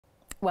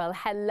Well,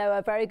 hello,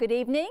 a very good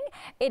evening.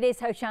 It is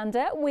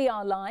Hochanda. We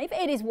are live.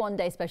 It is One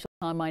Day Special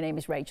time. My name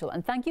is Rachel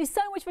and thank you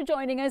so much for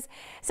joining us.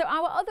 So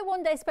our other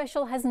One Day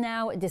Special has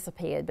now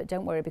disappeared, but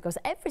don't worry because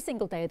every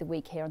single day of the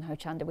week here on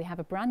Hochanda we have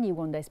a brand new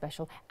One Day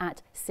Special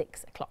at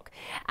 6 o'clock.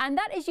 And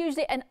that is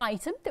usually an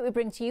item that we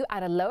bring to you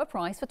at a lower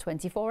price for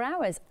 24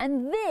 hours.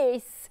 And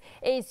this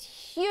is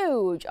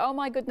huge. Oh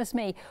my goodness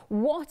me.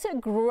 What a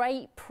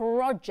great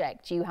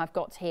project you have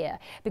got here,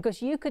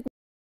 because you could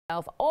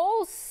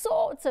all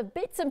sorts of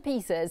bits and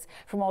pieces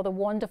from all the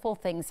wonderful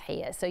things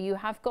here. So you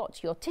have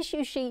got your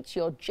tissue sheets,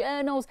 your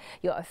journals,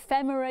 your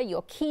ephemera,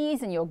 your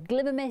keys and your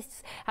glimmer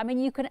mists. I mean,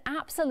 you can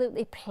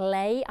absolutely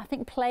play. I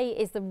think play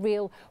is the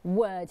real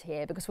word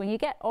here, because when you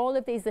get all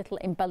of these little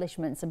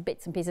embellishments and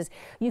bits and pieces,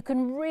 you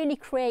can really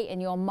create in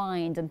your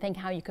mind and think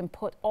how you can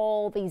put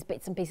all these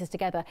bits and pieces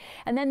together.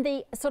 And then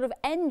the sort of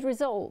end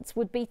results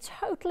would be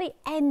totally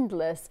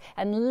endless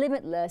and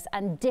limitless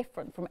and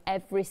different from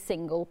every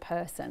single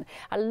person.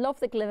 I love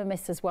the glimmer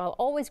mists as well.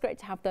 Always great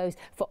to have those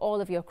for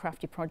all of your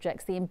crafty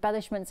projects. The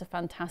embellishments are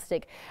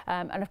fantastic,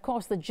 and of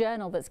course the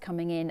journal that's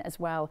coming in as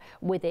well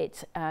with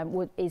it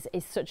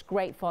is such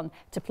great fun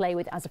to play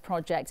with as a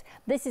project.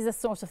 This is the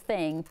sort of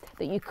thing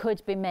that you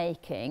could be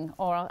making,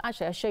 or I'll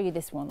show you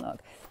this one.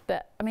 Look,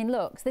 but I mean,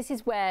 look, this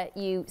is where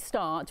you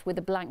start with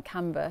a blank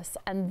canvas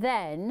and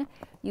then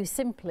you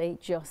simply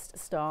just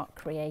start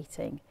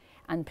creating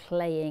and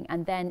playing,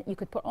 and then you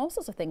could put all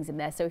sorts of things in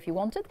there. So if you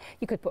wanted,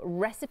 you could put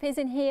recipes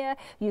in here,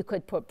 you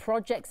could put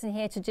projects in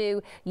here to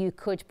do, you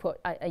could put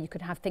you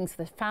could have things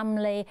for the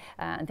family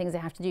and things they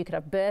have to do. You could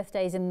have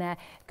birthdays in there,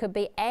 could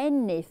be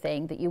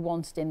anything that you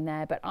wanted in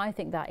there. But I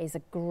think that is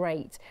a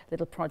great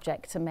little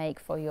project to make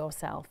for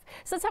yourself.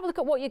 So let's have a look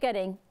at what you're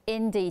getting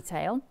in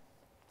detail.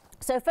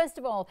 So first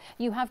of all,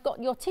 you have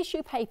got your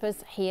tissue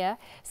papers here.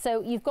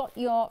 So you've got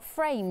your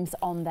frames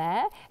on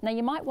there. Now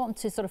you might want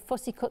to sort of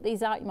fussy cut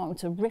these out. You might want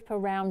to rip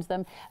around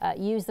them,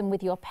 use them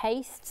with your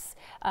pastes.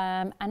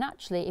 And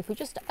actually, if we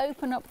just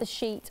open up the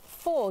sheet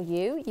for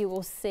you, you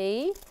will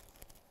see,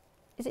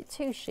 is it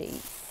 2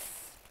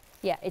 sheets?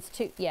 Yeah, it's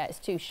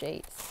two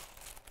sheets.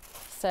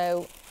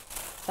 So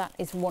that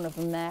is one of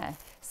them there.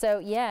 So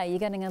yeah, you're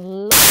getting a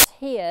lot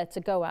here to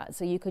go at,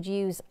 so you could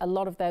use a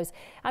lot of those.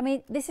 I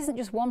mean, this isn't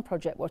just one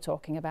project we're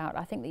talking about.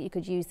 I think that you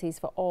could use these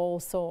for all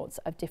sorts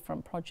of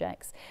different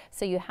projects.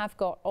 So you have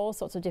got all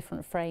sorts of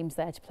different frames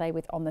there to play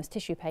with on those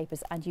tissue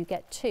papers, and you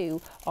get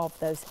 2 of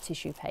those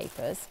tissue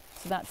papers.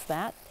 So that's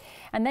that.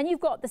 And then you've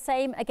got the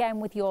same again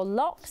with your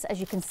locks, as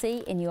you can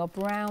see in your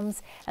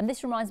browns. And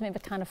this reminds me of a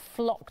kind of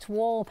flocked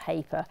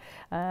wallpaper.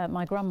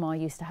 My grandma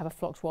used to have a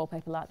flocked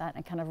wallpaper like that,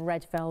 and kind of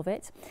red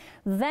velvet.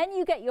 Then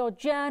you get your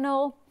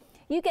journal,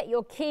 you get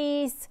your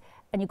keys,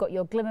 and you've got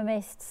your glimmer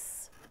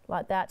mists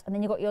like that. And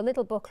then you've got your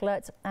little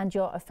booklet and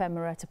your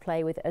ephemera to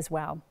play with as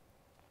well.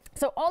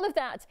 So all of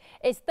that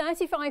is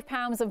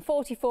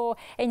 £35.44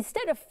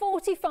 instead of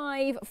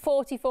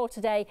 £45.44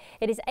 today.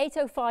 It is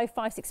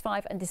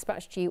 805-565 and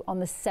dispatched to you on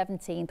the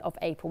 17th of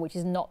April, which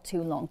is not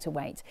too long to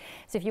wait.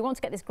 So if you want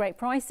to get this great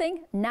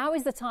pricing, now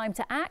is the time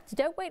to act.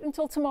 Don't wait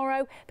until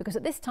tomorrow, because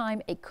at this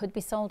time it could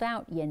be sold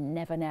out. You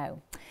never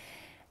know.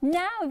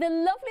 Now, the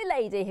lovely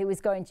lady who is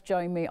going to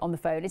join me on the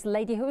phone is the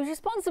lady who is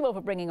responsible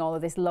for bringing all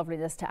of this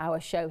loveliness to our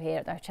show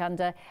here at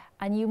Hochanda.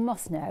 And you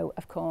must know,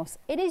 of course,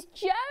 it is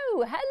Jo.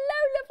 Hello,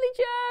 lovely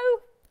Jo.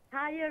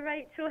 Hiya,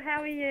 Rachel.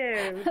 How are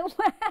you?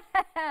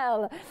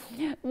 Well,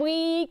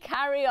 we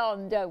carry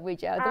on, don't we,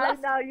 Jo? I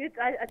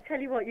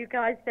tell you what, you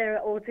guys there are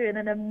all doing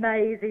an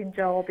amazing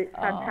job. It's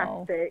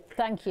fantastic. Oh,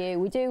 thank you.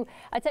 We do.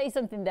 I tell you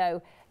something,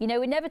 though. You know,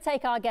 we never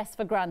take our guests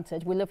for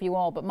granted. We love you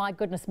all, but my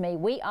goodness me,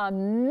 we are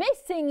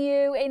missing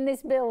you in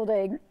this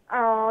building.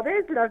 Oh,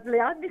 there's lovely.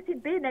 I'm missing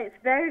being there. It's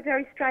very,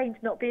 very strange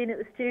not being at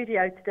the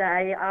studio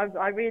today.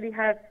 I really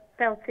have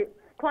felt it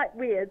quite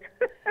weird.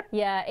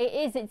 Yeah,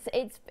 it is.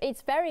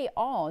 It's very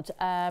odd.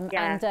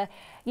 And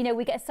you know,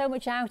 we get so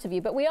much out of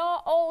you, but we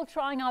are all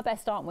trying our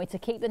best, aren't we, to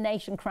keep the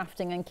nation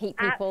crafting and keep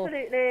people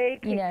absolutely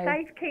keep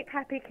safe, keep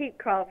happy, keep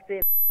crafting.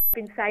 I've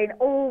been saying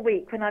all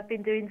week when I've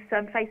been doing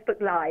some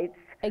Facebook Lives.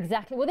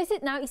 Exactly. Well, this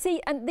is now, you see,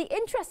 and the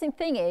interesting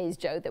thing is,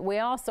 Jo, that we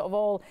are sort of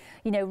all,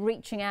 you know,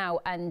 reaching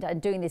out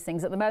and doing these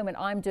things. At the moment,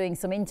 I'm doing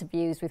some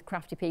interviews with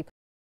crafty people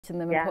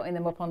them and putting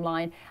them up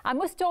online. I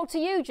must talk to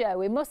you, Jo.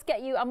 We must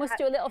get you. I must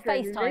do a little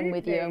FaceTime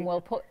with you, and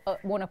we'll put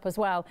one up as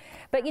well.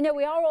 But you know,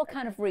 we are all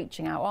kind of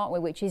reaching out, aren't we?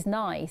 Which is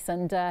nice,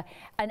 and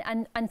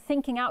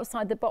thinking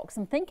outside the box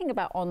and thinking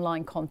about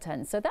online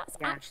content. So that's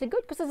actually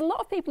good, because there's a lot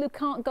of people who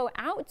can't go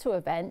out to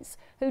events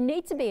who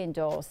need to be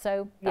indoors.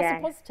 So that's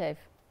a positive.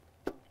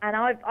 And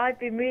I've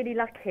been really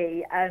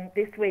lucky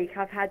this week.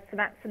 I've had some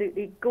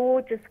absolutely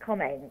gorgeous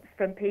comments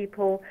from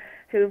people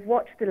who have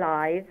watched the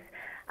lives.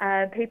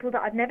 People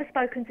that I've never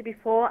spoken to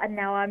before, and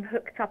now I'm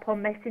hooked up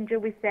on Messenger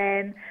with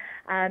them.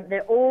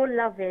 They're all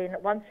loving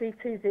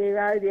 1320,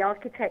 the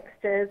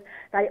Architextures.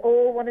 They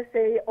all want to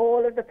see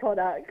all of the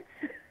products.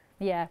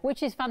 Yeah,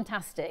 which is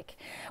fantastic.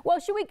 Well,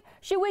 should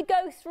we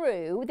go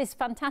through this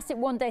fantastic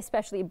one-day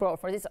special you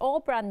brought for us? It's all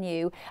brand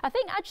new. I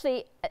think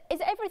actually,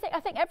 I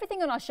think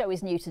everything on our show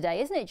is new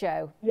today, isn't it,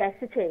 Jo? Yes,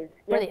 it is.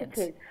 Brilliant.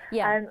 Yes, it is.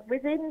 Yeah.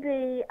 Within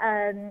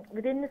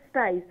the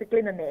sprays, the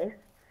glimmer mists,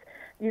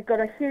 you've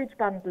got a huge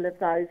bundle of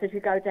those as you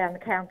go down the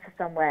counter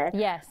somewhere.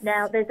 Yes.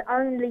 Now, there's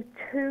only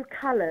 2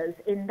 colours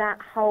in that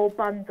whole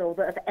bundle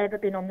that have ever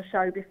been on the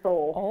show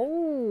before.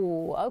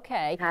 Oh,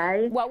 okay.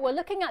 Okay. Well, we're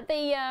looking at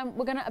the,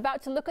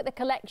 about to look at the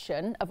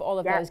collection of all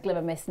of those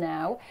glimmer mists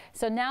now.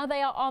 So now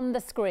they are on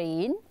the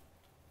screen.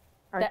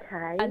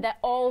 Okay. And they're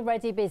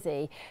already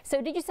busy.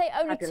 So did you say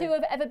only 2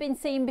 have ever been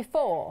seen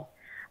before?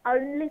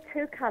 Only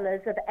 2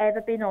 colours have ever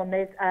been on.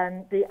 There's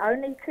the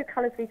only 2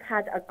 colours we've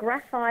had are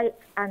graphite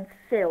and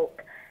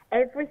silk.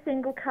 Every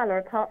single colour,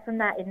 apart from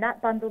that, in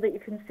that bundle that you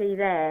can see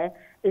there,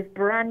 is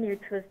brand new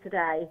to us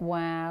today.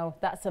 Wow,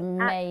 that's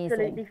amazing.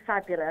 Absolutely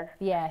fabulous.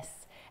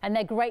 Yes, and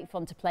they're great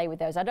fun to play with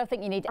those. I don't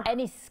think you need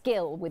any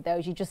skill with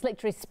those. You just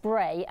literally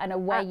spray and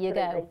away you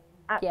go.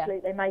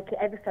 Absolutely, yeah. Make it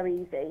ever so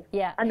easy.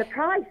 Yeah. And the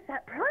price,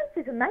 that price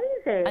is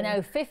amazing. I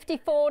know,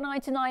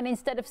 £54.99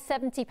 instead of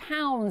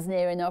 £70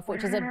 near enough,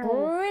 which is a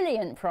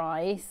brilliant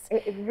price.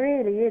 It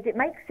really is. It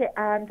makes it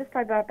just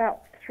over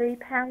about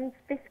 £3.50,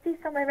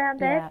 somewhere around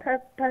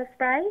there per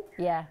spray.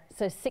 Yeah,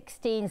 so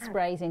 16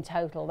 sprays in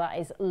total. That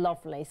is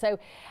lovely. So,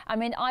 I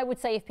mean, I would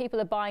say if people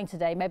are buying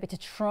today, maybe to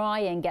try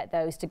and get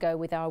those to go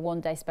with our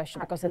one-day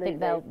special, because I think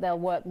they'll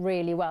work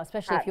really well,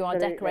 especially if you are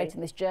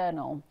decorating this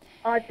journal.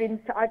 I've been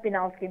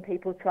asking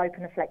people to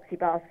open a flexi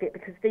basket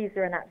because these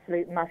are an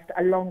absolute must,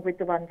 along with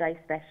the one-day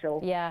special.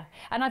 Yeah,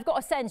 and I've got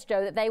a sense,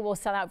 Jo, that they will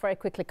sell out very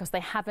quickly because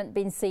they haven't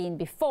been seen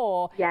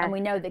before, and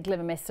we know that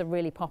glimmer mists are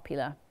really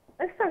popular.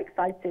 It's so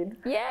exciting.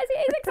 Yes,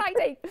 it is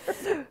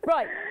exciting.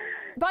 Right.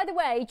 By the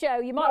way, Jo,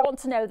 you might want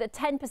to know that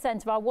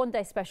 10% of our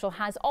one-day special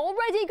has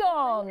already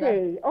gone.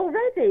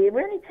 Already?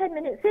 We're only 10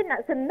 minutes in.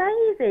 That's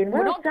amazing.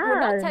 Well done.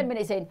 We're not 10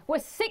 minutes in. We're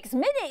 6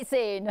 minutes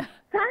in.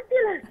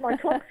 Fabulous. My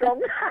clock's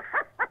wrong.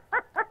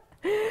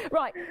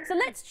 Right, so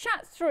let's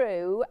chat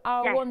through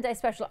our one-day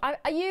special. I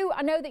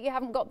know that you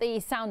haven't got the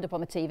sound up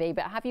on the TV,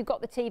 but have you got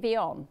the TV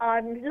on?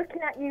 I'm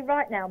looking at you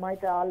right now, my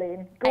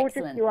darling. Gorgeous.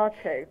 Excellent. You are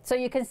too. So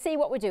you can see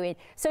what we're doing.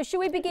 So should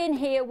we begin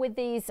here with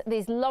these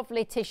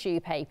lovely tissue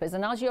papers?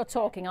 And as you're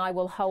talking, I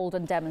will hold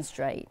and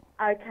demonstrate.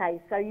 Okay,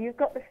 so you've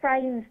got the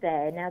frames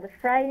there. Now the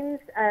frames,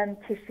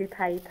 tissue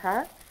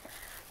paper,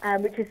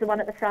 which is the one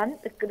at the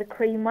front, the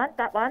cream one,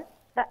 that one.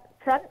 That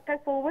front, go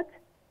forward.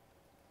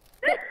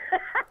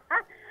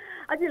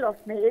 Have you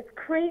lost me? It's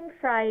cream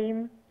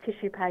frame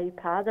tissue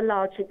paper, the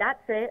large sheet.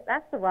 That's it.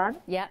 That's the one.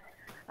 Yeah.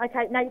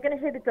 Okay, now you're going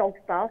to hear the dogs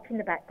bark in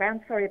the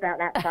background. Sorry about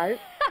that, folks.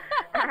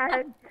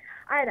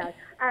 I know.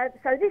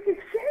 So this is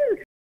huge.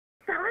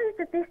 The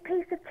size of this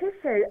piece of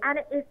tissue, and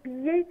it is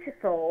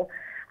beautiful.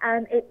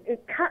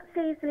 It cuts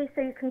easily,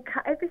 so you can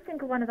cut every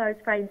single one of those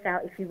frames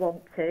out if you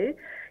want to.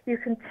 You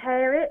can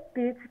tear it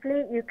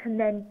beautifully. You can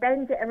then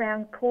bend it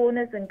around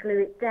corners and glue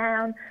it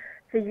down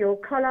for your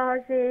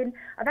collaging.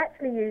 I've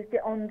actually used it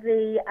on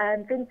the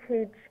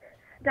vintage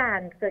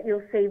stand that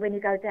you'll see when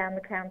you go down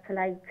the counter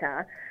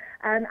later.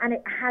 And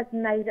it has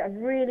made a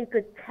really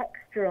good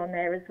texture on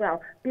there as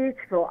well.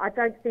 Beautiful. I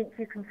don't think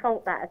you can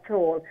fault that at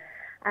all.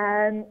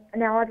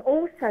 Now, I've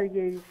also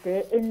used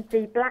it in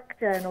the black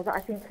journal that I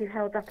think you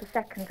held up a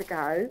second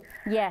ago.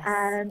 Yes.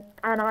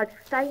 And I've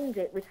stained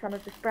it with some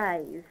of the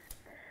sprays.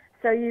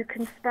 So you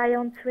can spray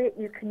onto it,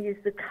 you can use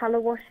the colour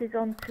washes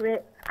onto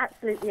it.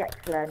 Absolutely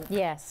excellent.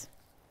 Yes.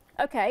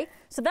 Okay,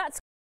 so that's,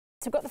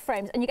 so I've got the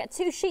frames, and you get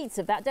 2 sheets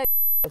of that, don't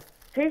you?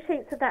 2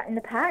 sheets of that in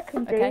the pack,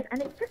 indeed,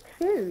 and it's just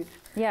huge.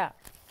 Yeah.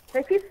 So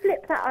if you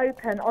flip that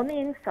open on the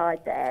inside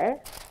there,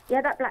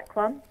 that black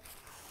one.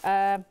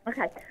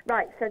 Okay,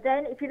 right, so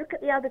then if you look at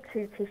the other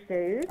 2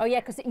 tissues. Oh yeah,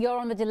 because you're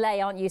on the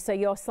delay, aren't you? So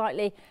you're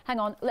slightly, hang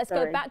on, let's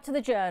go back to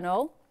the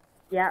journal.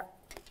 Yeah.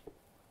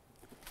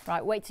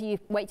 Right, wait till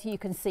you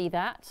can see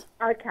that.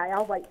 Okay,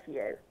 I'll wait for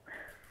you.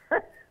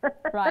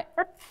 Right.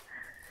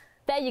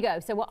 There you go.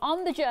 So we're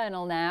on the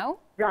journal now.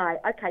 Right,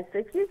 okay, so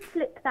if you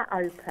flip that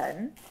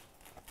open.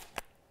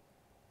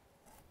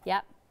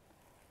 Yep.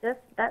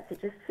 That's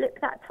it, just flip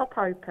that top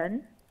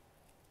open.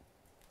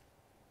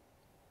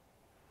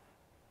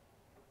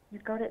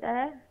 You've got it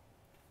there?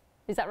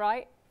 Is that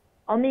right?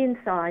 On the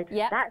inside.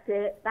 Yeah. That's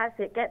it.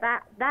 Get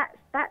that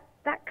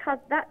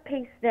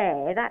piece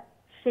there, that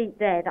sheet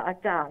there that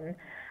I've done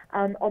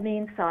on the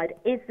inside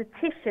is the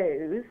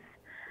tissues.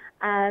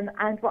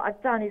 And what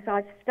I've done is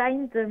I've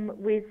stained them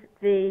with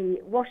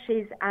the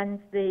washes and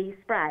the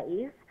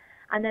sprays,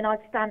 and then I've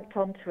stamped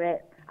onto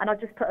it, and I've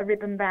just put a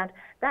ribbon round.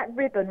 That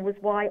ribbon was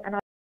white, and I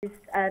used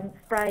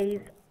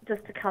sprays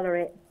just to colour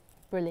it.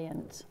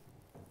 Brilliant.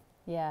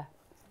 Yeah.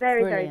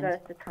 Very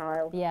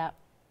versatile. Yeah.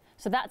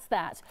 So that's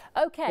that.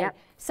 Okay,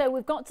 so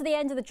we've got to the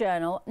end of the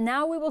journal.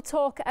 Now we will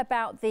talk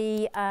about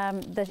the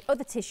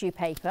other tissue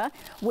paper,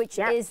 which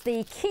is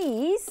the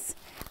keys.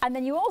 And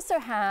then you also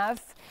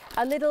have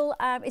a little,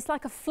 it's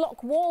like a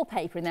flock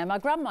wallpaper in there. My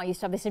grandma used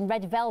to have this in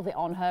red velvet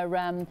on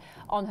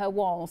her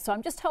wall. So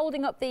I'm just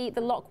holding up the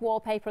lock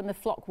wallpaper and the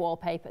flock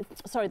wallpaper.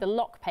 Sorry, the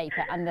lock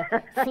paper and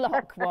the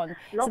flock one.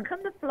 Lock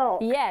and the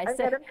flock. Yeah. I'm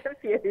getting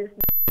confused.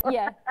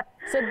 Yeah,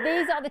 so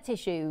these are the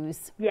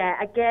tissues. Yeah,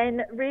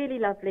 again, really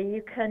lovely.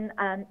 You can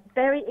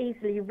very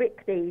easily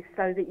rip these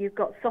so that you've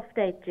got soft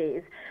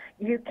edges.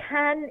 You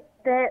can,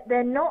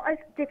 they're not as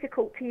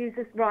difficult to use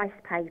as rice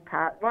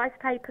paper. Rice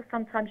paper,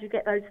 sometimes you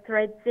get those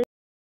threads in.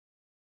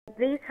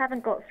 These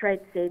haven't got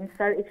threads in,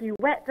 so if you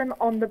wet them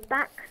on the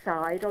back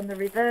side, on the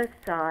reverse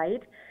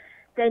side,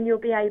 then you'll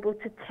be able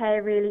to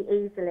tear really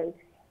easily.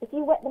 If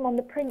you wet them on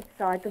the print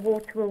side, the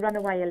water will run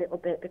away a little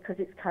bit because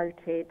it's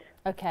coated.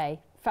 Okay.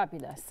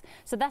 Fabulous.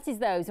 So that is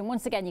those, and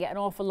once again you get an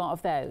awful lot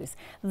of those.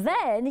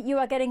 Then you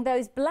are getting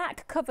those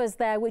black covers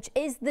there, which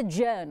is the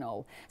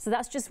journal. So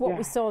that's just what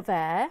we saw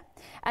there.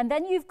 And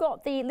then you've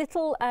got the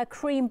little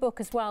cream book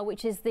as well,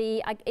 which is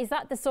is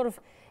that the sort of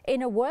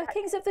inner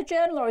workings of the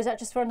journal, or is that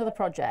just for another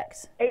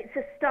project? It's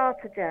a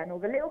starter journal.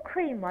 The little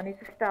cream one is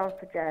a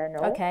starter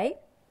journal. Okay.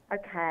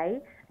 Okay.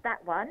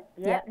 That one,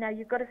 Now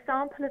you've got a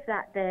sample of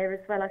that there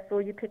as well. I saw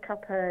you pick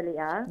up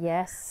earlier.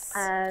 Yes.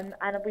 And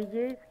we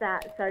use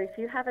that. So if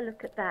you have a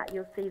look at that,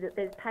 you'll see that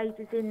there's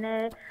pages in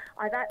there.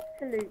 I've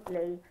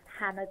absolutely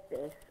hammered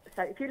this.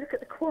 So if you look at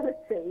the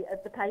quality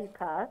of the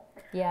paper,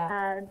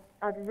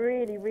 I've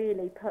really,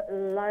 really put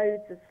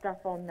loads of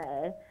stuff on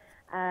there.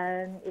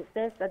 It's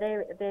there. So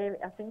there.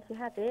 I think you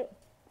have it.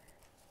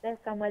 There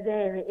somewhere.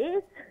 There it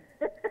is.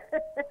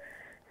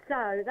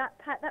 So that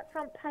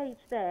front page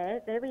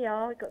there we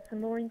are. We've got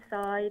some more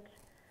inside.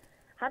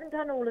 Haven't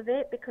done all of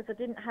it because I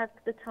didn't have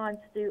the time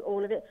to do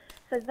all of it.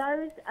 So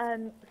those,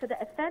 so the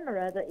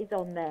ephemera that is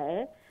on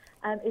there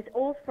is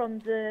all from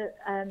the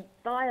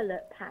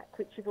violet pack,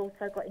 which you've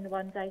also got in the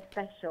one-day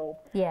special.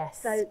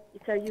 Yes.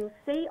 So you'll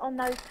see on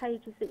those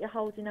pages that you're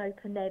holding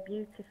open, they're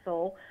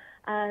beautiful.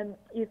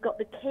 You've got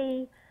the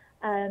key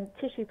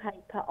tissue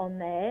paper on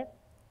there.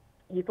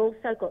 You've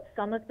also got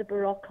some of the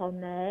Baroque on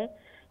there.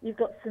 You've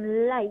got some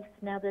lace.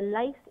 Now, the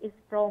lace is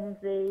from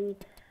the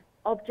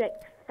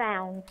Object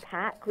Found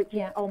pack, which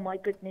is, oh my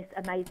goodness,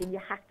 amazing. You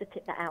have to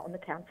tip that out on the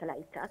counter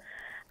later.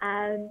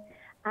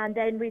 And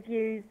then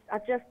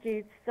I've just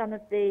used some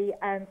of the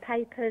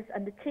papers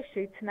and the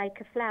tissue to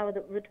make a flower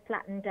that would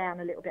flatten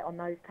down a little bit on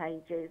those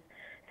pages.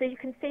 So you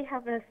can see how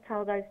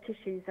versatile those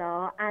tissues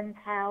are and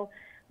how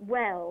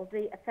well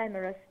the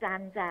ephemera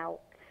stands out.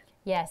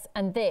 Yes,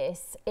 and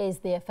this is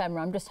the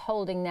ephemera. I'm just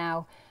holding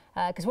now,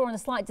 because we're on a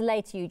slight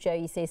delay to you, Jo,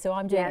 you see, so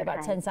I'm doing it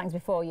about 10 seconds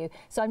before you.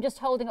 So I'm just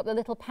holding up the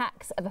little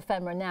packs of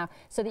ephemera now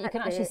so that you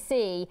can actually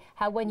see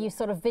how when you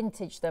sort of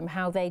vintage them,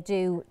 how they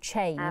do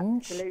change.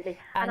 Absolutely.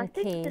 And I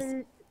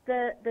think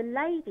the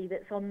lady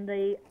that's on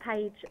the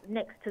page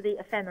next to the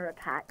ephemera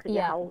pack that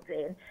you're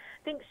holding,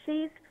 I think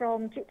she's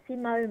from Gypsy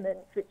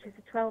Moments, which is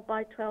a 12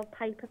 by 12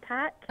 paper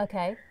pack.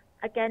 Okay.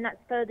 Again, that's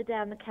further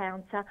down the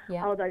counter.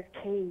 Yeah. Oh, those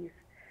keys.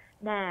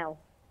 Now,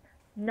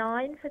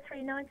 9 for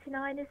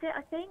 $3.99, is it,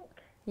 I think?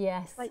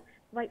 Yes.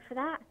 Wait for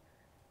that.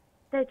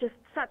 They're just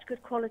such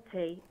good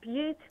quality.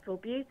 Beautiful,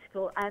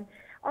 beautiful. And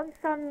on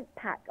some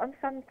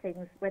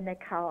things, when they're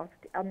cast,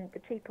 the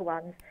cheaper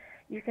ones,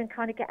 you can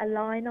kind of get a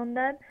line on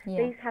them.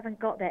 Yeah. These haven't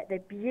got that. They're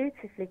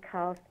beautifully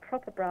cast,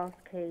 proper brass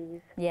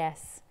keys.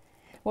 Yes.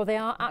 Well, they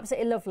are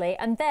absolutely lovely.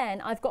 And then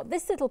I've got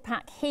this little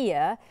pack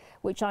here,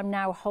 which I'm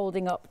now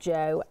holding up,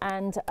 Jo.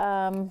 And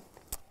hang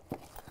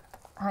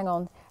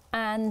on.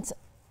 And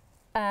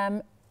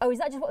oh, is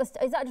that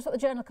just what the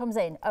journal comes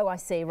in? Oh, I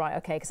see. Right.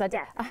 Okay. Because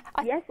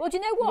yes. Well, do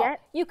you know what? Yes.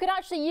 You could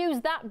actually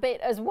use that bit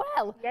as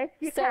well. Yes,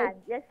 you can.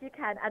 Yes, you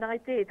can. And I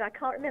did. I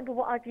can't remember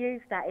what I've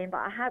used that in,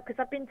 but I have,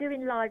 because I've been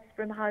doing lives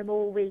from home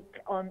all week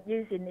on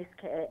using this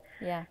kit.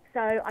 Yeah.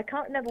 So I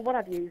can't remember what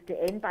I've used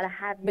it in, but I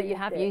have used it. But you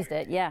have used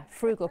it. Yeah.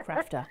 Frugal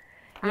crafter.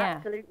 Yeah.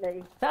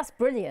 Absolutely. That's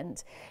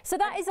brilliant. So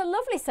that is a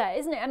lovely set,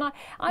 isn't it? And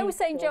I was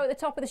saying, Jo, at the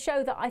top of the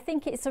show that I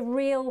think it's a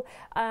real,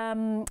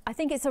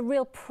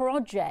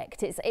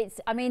 project.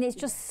 I mean, it's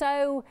just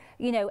so,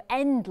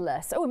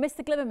 endless. Oh, we missed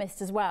the glimmer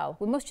mist as well.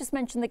 We must just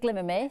mention the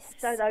glimmer mist.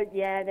 So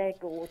yeah, they're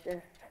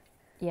gorgeous.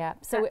 Yeah,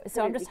 so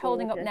I'm just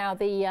holding up now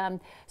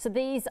so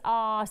these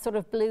are sort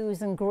of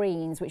blues and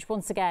greens, which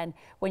once again,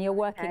 when you're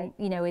working,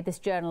 with this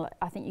journal,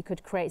 I think you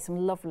could create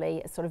some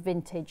lovely sort of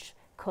vintage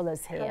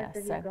colours here. What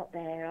have you got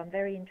there? I'm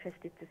very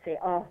interested to see.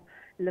 Oh,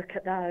 look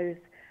at those.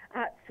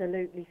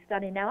 Absolutely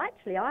stunning. Now,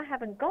 actually, I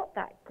haven't got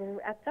that.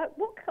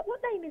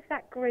 What name is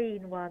that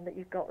green one that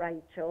you've got,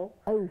 Rachel?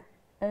 Oh.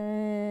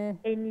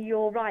 In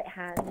your right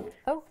hand.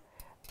 Oh.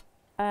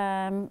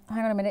 Hang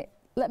on a minute.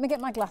 Let me get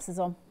my glasses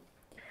on.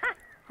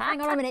 Hang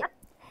on a minute.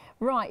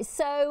 Right,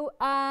 so,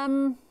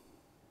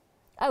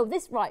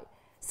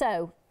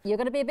 so you're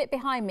going to be a bit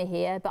behind me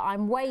here, but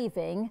I'm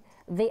waving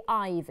the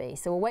ivy.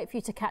 So we'll wait for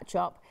you to catch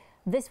up.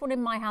 This one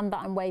in my hand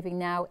that I'm waving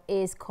now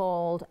is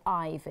called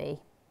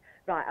Ivy.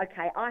 Right,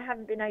 okay. I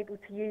haven't been able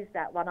to use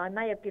that one. I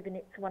may have given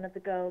it to one of the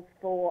girls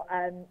for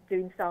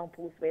doing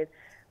samples with.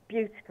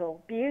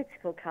 Beautiful,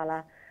 beautiful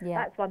colour. Yeah.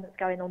 That's one that's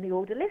going on the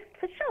order list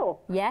for sure.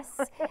 Yes.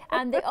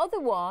 And the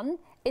other one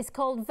is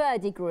called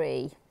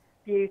Verdigris.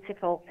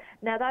 Beautiful.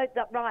 Now,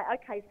 right,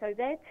 okay, so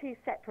they're two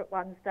separate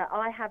ones that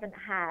I haven't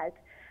had.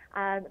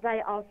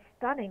 They are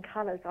stunning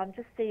colours. I'm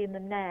just seeing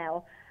them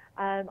now.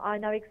 I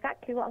know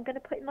exactly what I'm going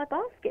to put in my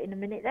basket in a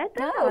minute there,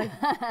 don't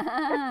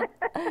I?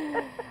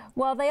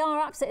 Well, they are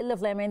absolutely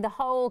lovely. I mean, the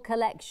whole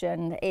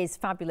collection is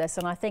fabulous.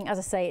 And I think, as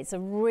I say, it's a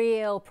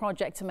real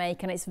project to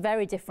make and it's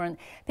very different.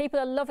 People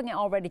are loving it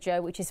already,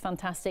 Jo, which is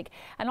fantastic.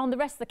 And on the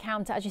rest of the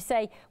counter, as you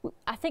say,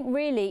 I think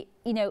really,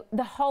 you know,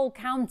 the whole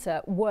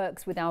counter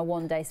works with our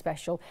one-day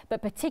special,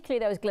 but particularly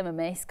those glimmer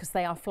mists because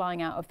they are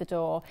flying out of the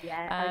door.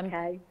 Yeah,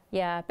 okay.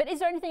 Yeah, but is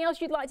there anything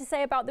else you'd like to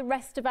say about the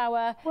rest of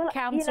our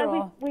counter? You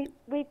know,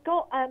 we've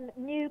got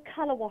new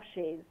colour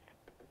washes.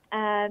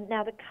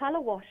 Now, the colour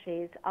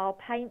washes are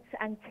paints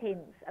and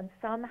tints, and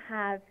some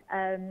have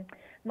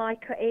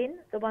mica in,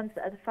 the ones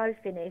that are the faux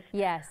finish.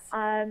 Yes.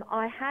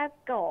 I have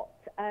got,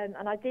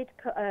 and I did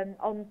put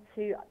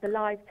onto the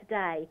live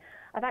today,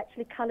 I've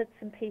actually coloured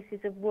some pieces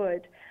of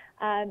wood.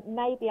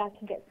 Maybe I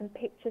can get some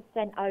pictures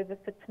sent over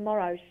for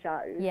tomorrow's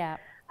show. Yeah.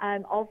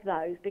 Of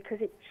those,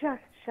 because it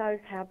just shows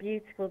how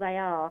beautiful they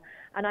are.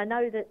 And I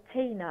know that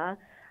Tina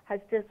has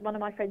one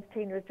of my friends,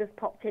 Tina, has just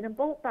popped in and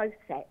bought those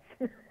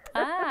sets.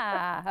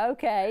 Ah,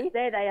 okay.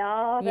 There they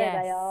are,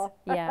 there they are.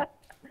 Yeah.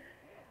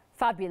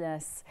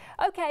 Fabulous.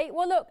 Okay,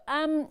 well look,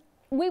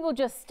 we will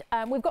just,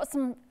 we've got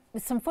some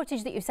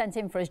footage that you've sent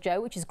in for us,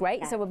 Jo, which is great.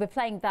 Yeah. So we'll be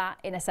playing that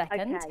in a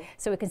second,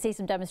 so we can see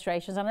some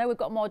demonstrations. I know we've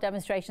got more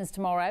demonstrations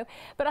tomorrow,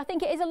 but I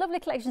think it is a lovely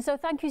collection. So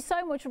thank you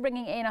so much for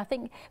bringing it in. I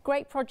think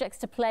great projects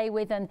to play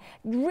with and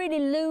really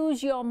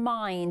lose your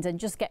mind and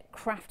just get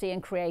crafty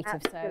and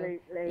creative. Absolutely.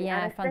 So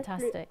yeah,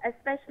 fantastic.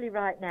 Especially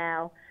right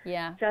now.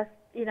 Yeah. Just,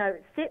 you know,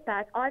 sit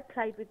back. I've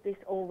played with this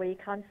all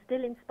week. I'm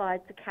still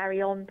inspired to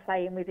carry on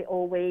playing with it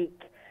all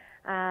week.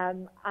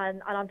 And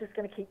I'm just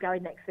going to keep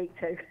going next week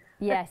too.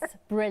 Yes,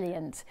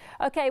 brilliant.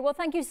 Okay, well,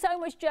 thank you so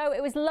much, Jo.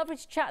 It was lovely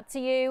to chat to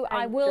you.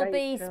 I will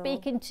be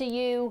speaking to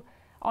you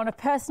on a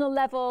personal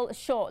level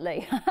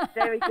shortly.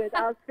 Very good.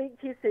 I'll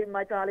speak to you soon,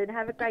 my darling.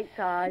 Have a great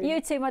time.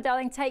 You too, my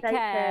darling. Take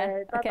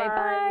care. Bye-bye. Okay,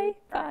 bye.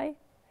 Bye.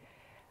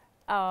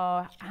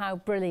 Oh, how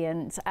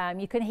brilliant.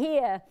 You can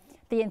hear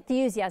the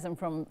enthusiasm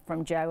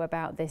from Jo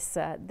about this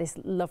this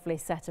lovely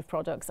set of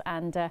products,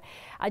 and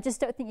I just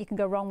don't think you can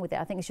go wrong with it.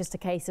 I think it's just a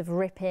case of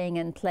ripping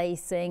and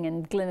placing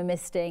and glimmer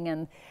misting,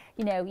 and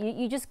you know,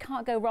 you just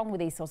can't go wrong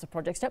with these sorts of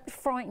projects. Don't be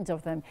frightened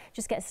of them.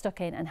 Just get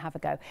stuck in and have a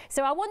go.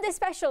 So our one day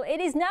special, it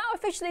is now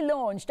officially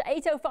launched at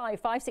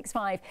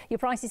 805-565. Your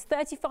price is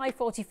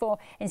 $35.44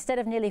 instead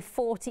of nearly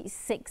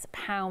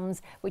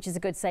 £46, which is a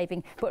good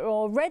saving. But we're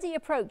already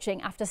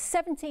approaching, after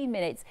 17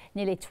 minutes,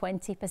 nearly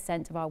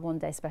 20% of our one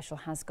day special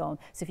has gone.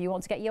 So if you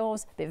want to get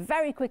yours, be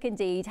very quick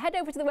indeed. Head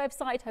over to the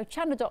website,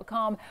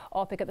 hochanda.com,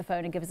 or pick up the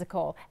phone and give us a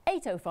call.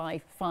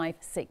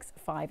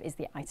 805-565 is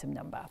the item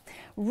number.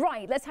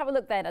 Right, let's have a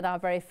look then at our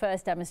very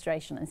first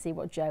demonstration and see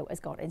what Jo has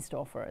got in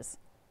store for us.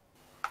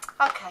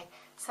 Okay,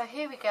 so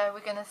here we go. We're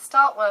going to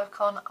start work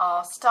on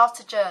our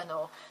starter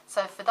journal.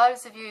 So for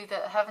those of you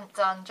that haven't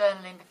done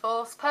journaling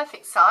before, it's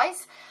perfect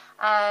size.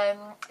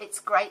 It's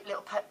a great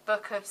little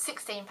book of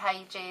 16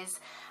 pages,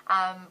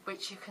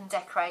 which you can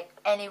decorate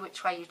any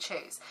which way you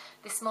choose.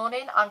 This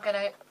morning I'm going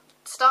to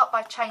start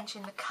by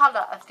changing the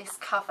colour of this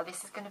cover.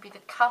 This is going to be the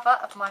cover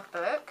of my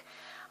book.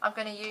 I'm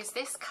going to use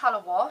this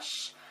colour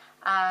wash,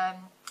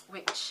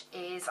 which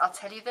is, I'll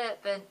tell you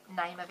the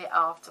name of it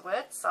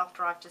afterwards,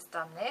 after I've just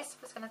done this.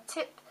 I'm just going to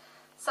tip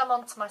some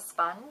onto my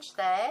sponge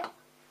there.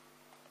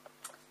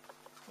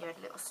 You had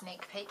a little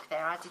sneak peek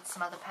there. I did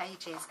some other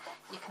pages.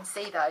 You can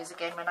see those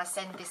again when I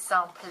send this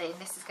sample in.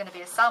 This is going to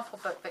be a sample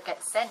book that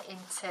gets sent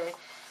into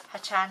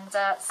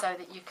Hochanda so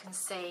that you can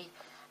see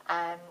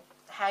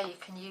how you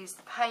can use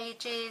the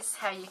pages,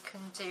 how you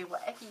can do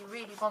whatever you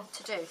really want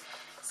to do.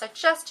 So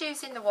just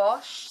using the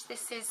wash.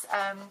 This has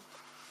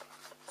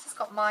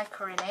got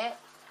mica in it,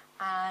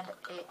 and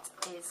it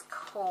is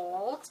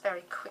called,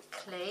 very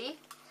quickly,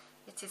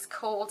 it is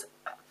called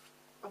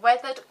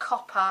Weathered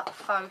Copper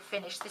Faux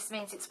Finish. This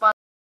means it's one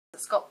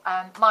that's got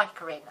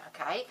mica in,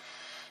 okay?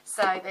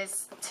 So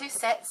there's two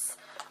sets,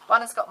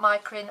 one has got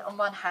mica in and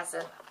one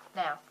hasn't.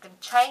 Now I'm going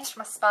to change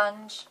my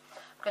sponge.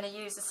 I'm going to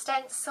use a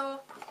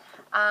stencil,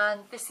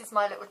 and this is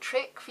my little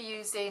trick for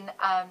using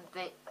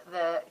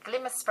the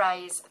glimmer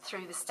sprays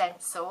through the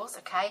stencils,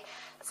 okay?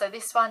 So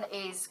this one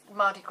is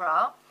Mardi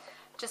Gras.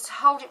 Just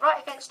hold it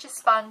right against your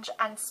sponge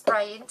and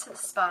spray into the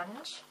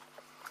sponge,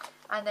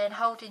 and then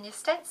holding your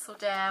stencil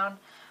down,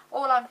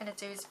 all I'm going to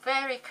do is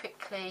very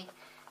quickly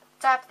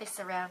dab this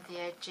around the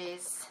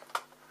edges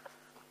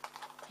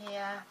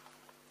here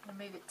and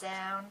move it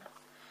down.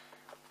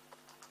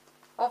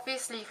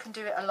 Obviously you can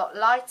do it a lot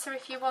lighter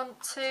if you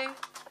want to,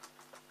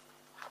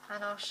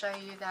 and I'll show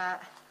you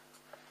that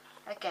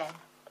again.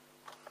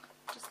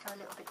 Just go a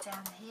little bit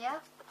down here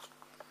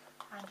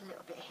and a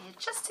little bit here,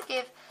 just to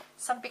give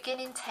some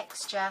beginning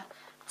texture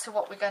to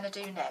what we're going to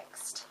do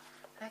next.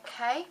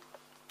 Okay,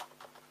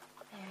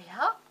 there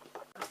we are.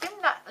 I've given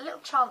that a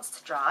little chance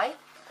to dry,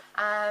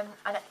 and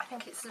I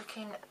think it's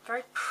looking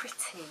very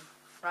pretty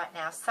right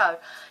now. So,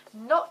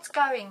 not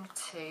going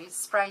to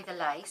spray the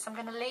lace. I'm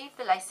going to leave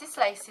the lace. This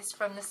lace is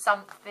from the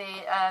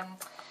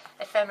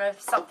Ephemera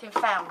Something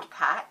Found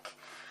pack,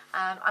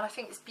 and I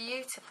think it's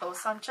beautiful.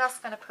 So I'm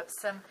just going to put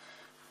some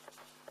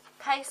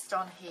paste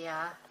on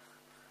here,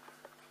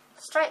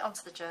 straight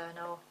onto the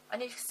journal,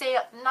 and you can see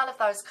none of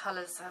those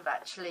colours have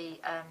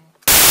actually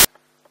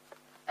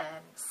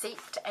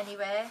seeped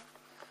anywhere.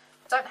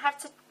 Don't have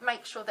to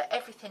make sure that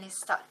everything is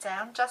stuck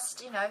down,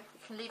 just, you know, you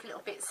can leave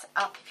little bits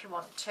up if you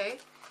want to.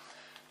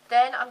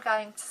 Then I'm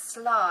going to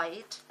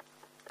slide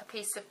a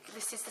piece of,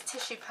 this is the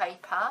tissue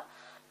paper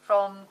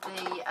from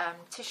the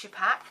tissue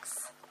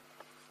packs.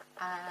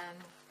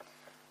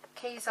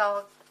 Keys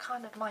are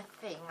kind of my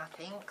thing, I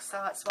think,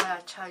 so that's why I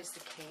chose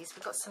the keys.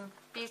 We've got some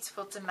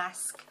beautiful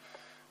damask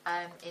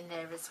in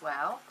there as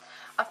well.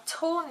 I've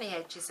torn the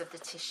edges of the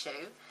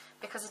tissue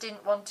because I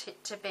didn't want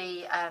it to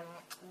be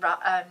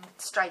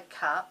straight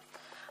cut.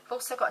 I've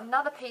also got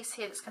another piece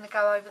here that's going to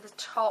go over the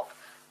top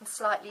and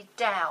slightly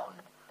down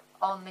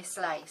on this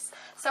lace.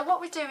 So what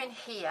we're doing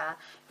here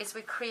is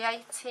we're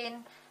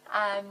creating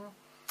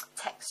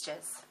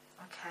textures,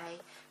 okay?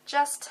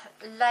 Just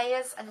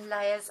layers and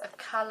layers of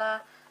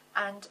colour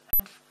and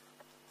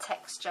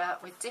texture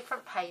with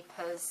different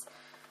papers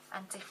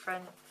and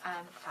different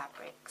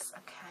fabrics,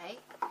 okay?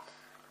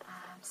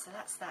 So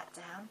that's that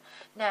down.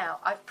 Now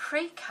I've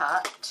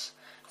pre-cut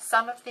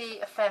some of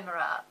the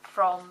ephemera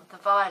from the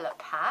violet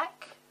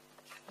pack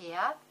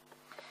here,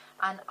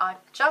 and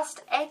I've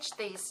just edged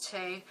these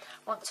two.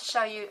 Want to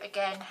show you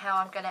again how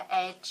I'm going to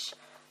edge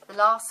the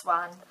last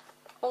one,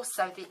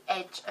 also the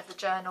edge of the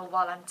journal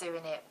while I'm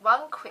doing it.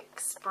 One quick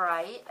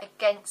spray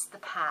against the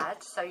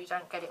pad so you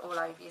don't get it all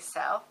over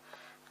yourself,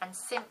 and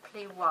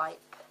simply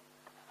wipe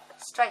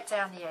straight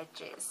down the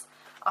edges.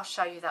 I'll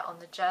show you that on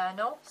the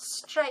journal,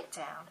 straight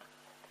down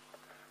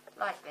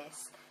like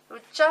this. It will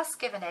just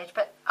give an edge,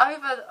 but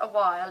over a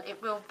while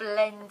it will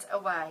blend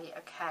away,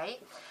 okay?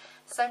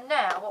 So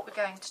now what we're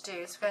going to do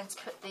is we're going to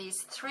put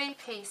these 3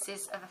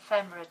 pieces of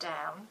ephemera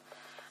down,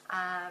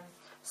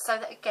 so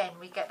that again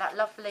we get that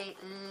lovely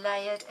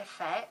layered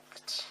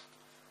effect.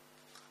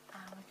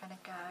 And we're going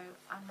to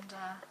go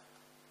under.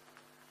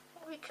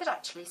 We could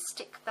actually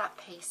stick that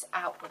piece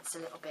outwards a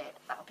little bit,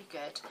 that'll be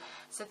good.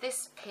 So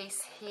this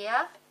piece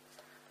here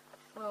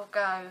will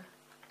go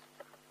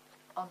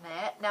on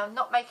there. Now I'm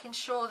not making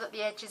sure that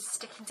the edges are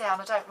sticking down,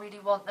 I don't really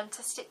want them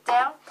to stick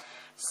down.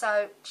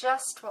 So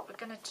just what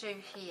we're going to do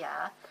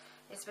here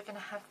is we're going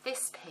to have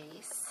this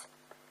piece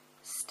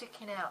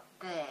sticking out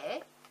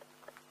there,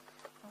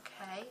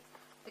 okay.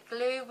 The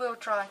glue will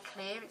dry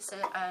clear, it's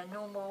a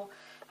normal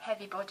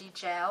heavy body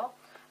gel,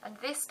 and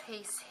this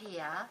piece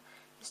here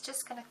is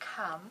just going to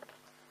come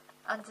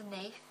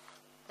underneath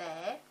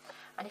there,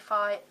 and if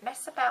I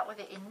mess about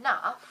with it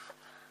enough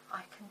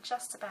I can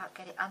just about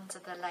get it under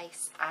the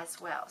lace as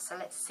well. So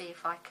let's see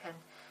if I can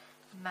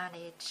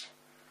manage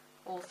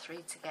all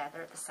 3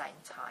 together at the same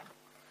time.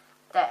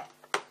 There.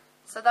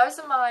 So those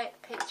are my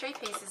 3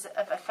 pieces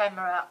of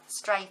ephemera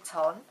straight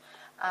on,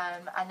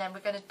 and then we're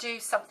going to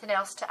do something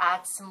else to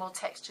add some more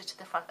texture to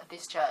the front of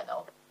this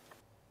journal.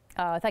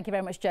 Thank you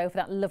very much, Jo, for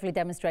that lovely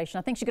demonstration.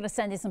 I think she's going to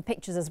send in some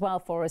pictures as well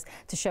for us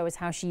to show us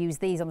how she used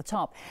these on the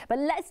top. But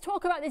let's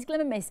talk about this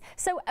glimmer mist.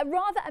 So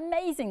rather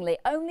amazingly,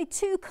 only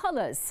 2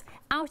 colours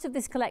out of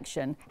this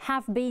collection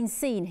have been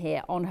seen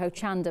here on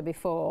Hochanda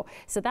before.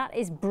 So that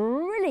is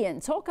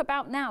brilliant. Talk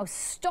about now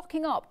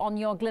stocking up on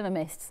your glimmer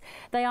mists.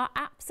 They are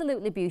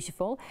absolutely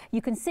beautiful.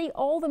 You can see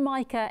all the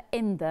mica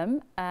in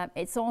them.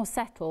 It's all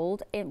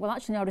settled in, well,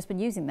 actually, no, I've just been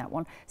using that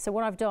one. So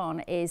what I've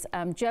done is,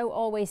 Jo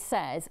always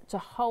says to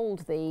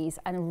hold these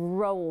and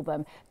roll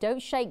them.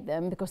 Don't shake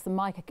them because the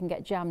mica can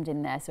get jammed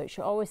in there. So it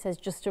always says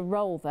just to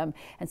roll them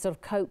and sort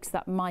of coax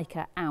that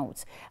mica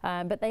out.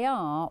 But they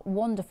are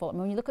wonderful. I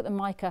mean, when you look at the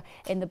mica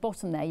in the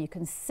bottom there, you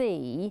can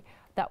see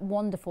that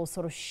wonderful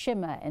sort of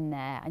shimmer in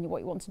there, and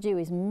what you want to do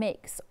is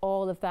mix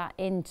all of that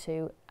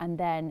into, and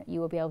then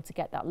you will be able to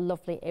get that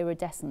lovely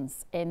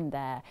iridescence in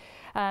there.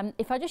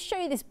 If I just show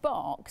you this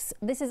box,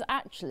 this has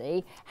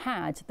actually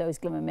had those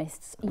glimmer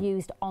mists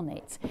used on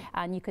it,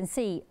 and you can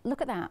see,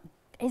 look at that.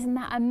 Isn't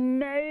that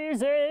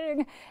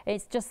amazing?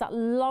 It's just that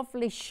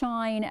lovely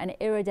shine and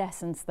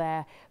iridescence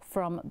there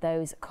from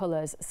those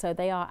colours. So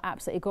they are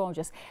absolutely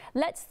gorgeous.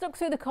 Let's look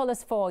through the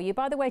colours for you.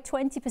 By the way,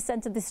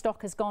 20% of this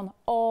stock has gone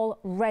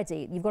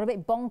already. You've got a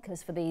bit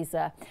bonkers for these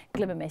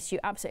glimmer mists. You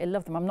absolutely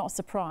love them. I'm not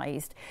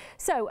surprised.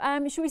 So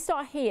should we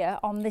start here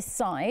on this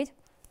side?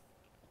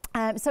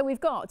 So we've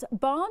got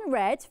barn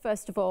red,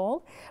 first of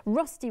all,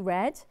 rusty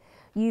red.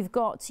 You've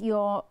got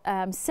your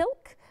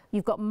silk.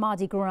 You've got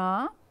Mardi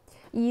Gras.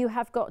 You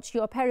have got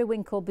your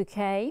periwinkle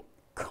bouquet,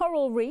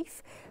 coral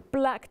reef,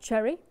 black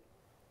cherry.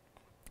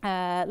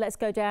 Let's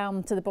go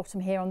down to the bottom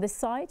here on this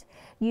side.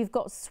 You've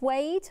got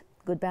suede,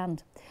 good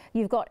band.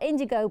 You've got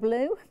indigo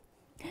blue,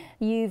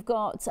 you've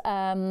got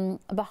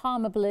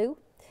Bahama blue,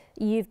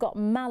 you've got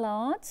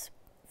mallard,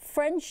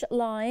 French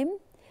lime,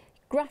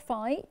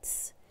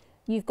 graphite,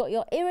 you've got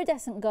your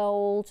iridescent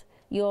gold,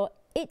 your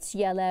it's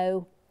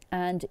yellow,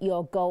 and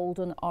your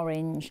golden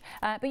orange.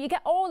 But you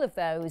get all of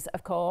those,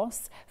 of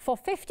course, for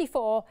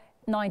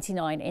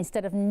 £54.99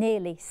 instead of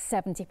nearly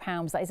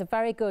 £70. That is a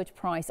very good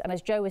price. And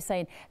as Joe was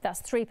saying, that's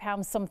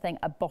 £3 something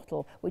a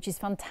bottle, which is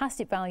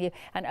fantastic value.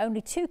 And only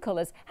 2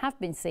 colours have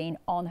been seen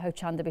on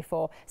Hochanda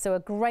before. So a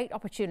great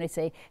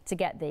opportunity to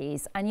get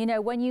these. And you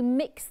know, when you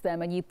mix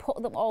them and you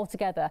put them all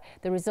together,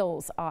 the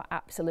results are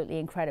absolutely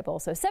incredible.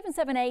 So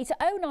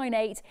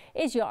 778098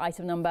 is your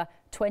item number.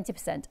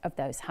 20% of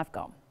those have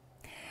gone.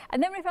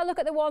 And then if I look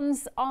at the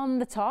ones on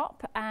the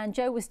top, and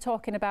Joe was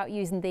talking about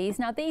using these.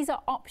 Now these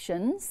are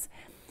options,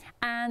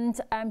 and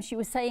she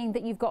was saying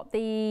that you've got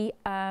the,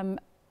 are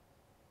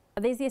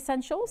these the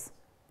essentials?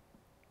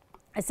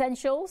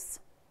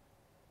 Essentials?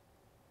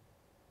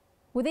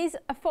 Were these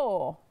a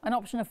 4, an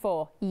option of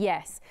 4?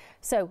 Yes.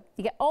 So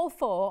you get all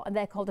 4 and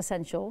they're called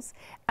essentials.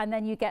 And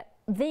then you get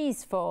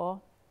these 4,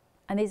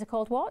 and these are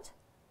called what?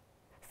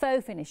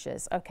 Faux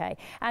finishes, okay.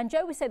 And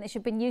Joe was saying that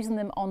she'd been using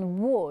them on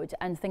wood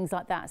and things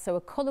like that. So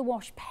a colour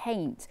wash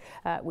paint,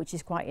 which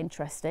is quite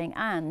interesting.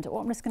 And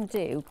what I'm just going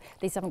to do,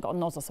 these haven't got a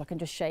nozzle, so I can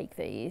just shake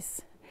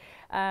these.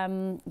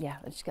 Yeah,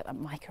 let's just get that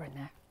mica in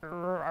there.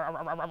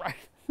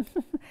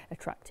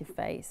 Attractive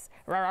face.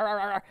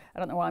 I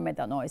don't know why I made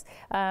that noise.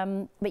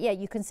 But yeah,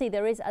 you can see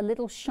there is a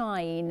little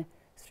shine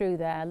through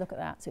there. Look at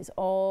that. So it's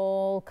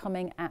all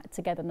coming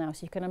together now.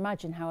 So you can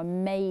imagine how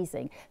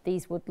amazing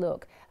these would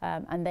look.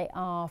 And they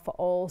are for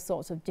all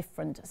sorts of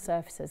different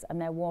surfaces, and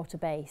they're water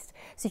based.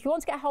 So if you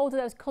want to get hold of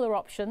those colour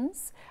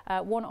options,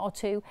 1 or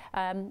 2,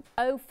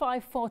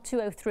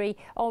 054203,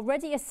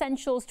 already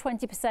essentials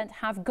 20%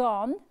 have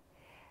gone.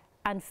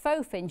 And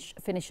faux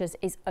finishes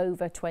is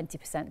over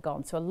 20%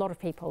 gone. So a lot of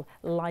people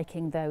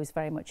liking those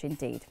very much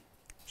indeed.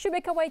 Should we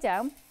make our way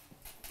down?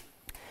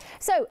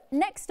 So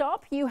next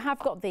up, you have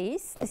got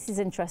these. This is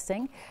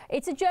interesting.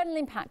 It's a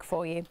journaling pack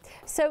for you.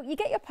 So you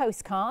get your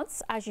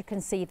postcards, as you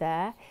can see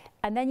there,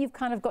 and then you've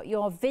kind of got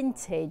your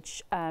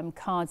vintage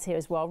cards here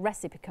as well,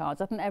 recipe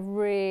cards. I think they're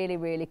really,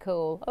 really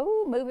cool.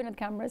 Oh, moving the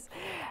cameras.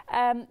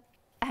 And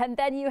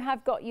then you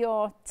have got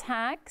your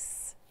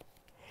tags,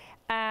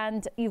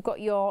 and you've got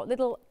your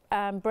little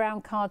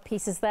brown card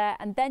pieces there,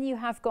 and then you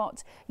have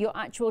got your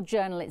actual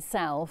journal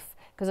itself,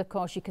 because of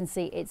course you can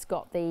see it's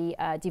got the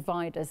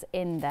dividers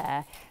in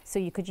there, so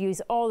you could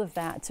use all of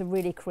that to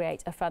really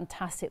create a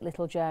fantastic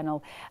little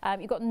journal.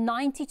 You've got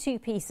 92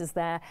 pieces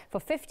there for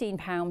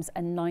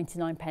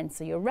 £15.99.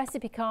 So your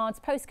recipe cards,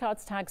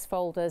 postcards, tags,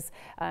 folders,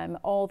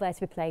 all there to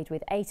be played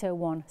with.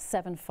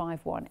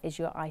 801751 is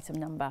your item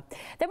number.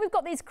 Then we've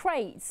got these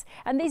crates,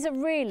 and these are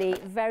really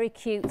very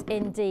cute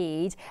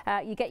indeed.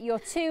 You get your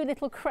 2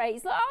 little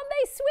crates. Aren't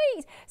they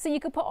sweet? So you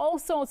could put all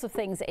sorts of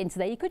things into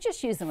there. You could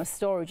just use them as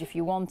storage if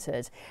you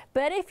wanted.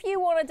 But if you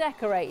want to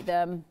decorate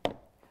them,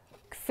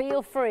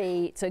 feel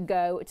free to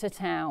go to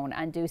town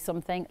and do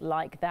something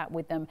like that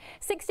with them.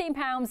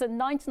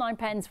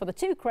 £16.99 for the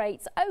 2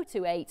 crates,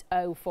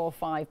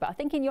 028045. But I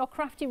think in your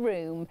crafty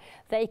room,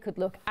 they could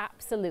look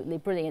absolutely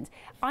brilliant.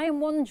 I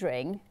am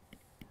wondering,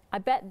 I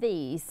bet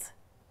these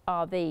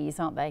are these,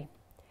 aren't they?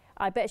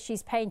 I bet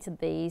she's painted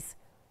these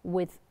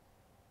with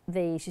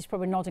these. She's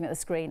probably nodding at the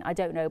screen. I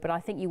don't know, but I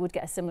think you would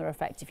get a similar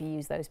effect if you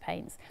use those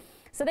paints.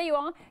 So there you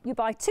are. You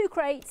buy 2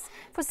 crates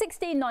for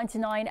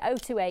 £16.99.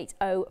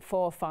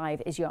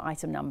 028045 is your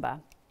item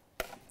number.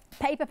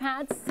 Paper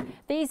pads.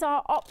 These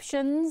are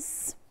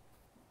options.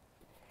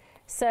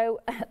 So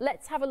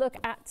let's have a look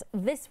at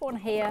this one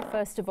here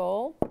first of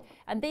all.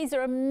 And these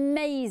are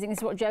amazing. This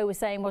is what Jo was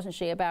saying, wasn't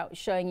she, about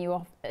showing you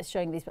off,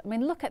 showing these. I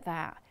mean, look at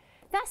that.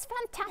 That's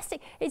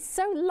fantastic. It's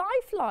so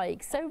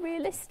lifelike, so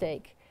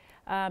realistic.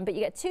 But you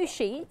get 2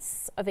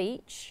 sheets of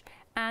each,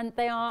 and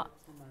they are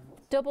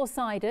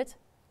double-sided.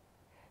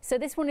 So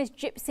this one is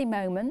Gypsy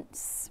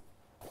Moments.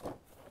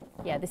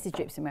 Yeah, this is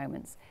Gypsy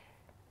Moments.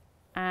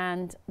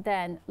 And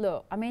then,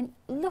 look, I mean,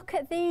 look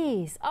at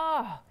these.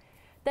 Oh,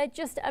 they're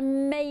just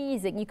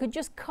amazing. You could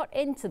just cut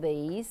into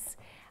these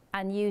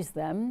and use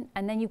them.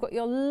 And then you've got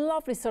your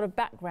lovely sort of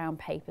background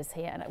papers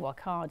here, and well,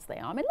 cards they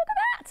are. I mean, look at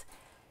that.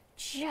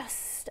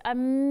 Just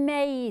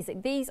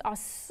amazing. These are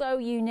so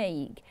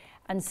unique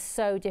and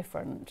so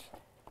different.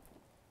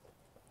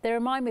 They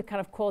remind me of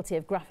kind of quality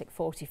of Graphic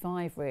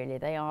 45, really.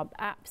 They are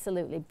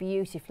absolutely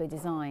beautifully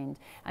designed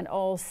and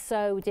all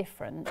so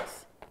different.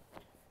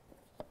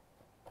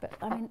 But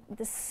I mean,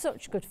 they're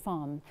such good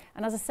fun.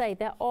 And as I say,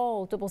 they're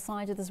all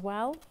double-sided as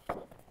well.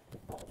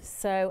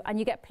 So, and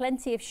you get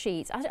plenty of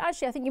sheets.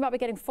 Actually, I think you might be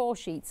getting 4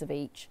 sheets of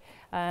each,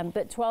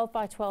 but 12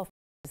 by 12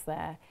 is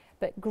there.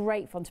 But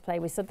great fun to play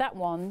with. So that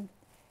one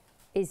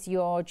is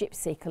your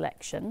Gypsy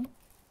collection.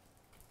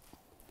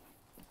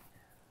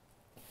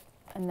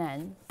 And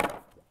then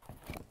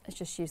let's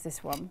just use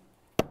this one.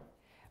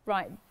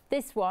 Right,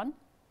 this one,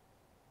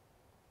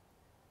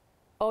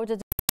 order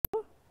de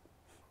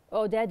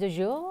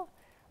jour,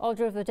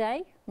 order of the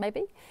day,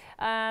 maybe.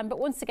 But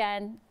once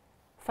again,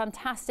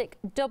 Fantastic,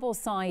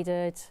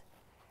 double-sided,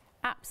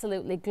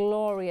 absolutely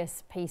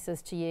glorious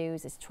pieces to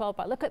use. It's 12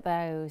 by, look at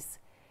those.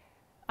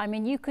 I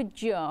mean, you could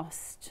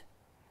just,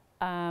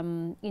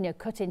 you know,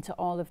 cut into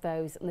all of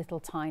those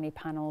little tiny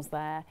panels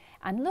there.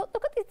 And look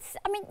at this.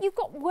 I mean, you've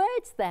got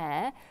words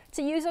there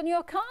to use on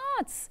your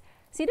cards.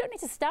 So you don't need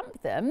to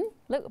stamp them.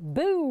 Look,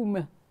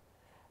 boom.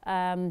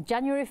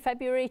 January,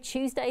 February,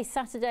 Tuesday,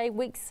 Saturday,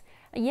 weeks.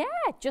 Yeah,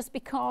 just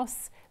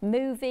because,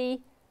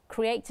 movie,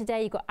 create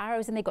today. You've got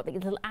arrows in there, you've got the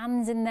little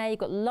ands in there, you've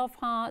got love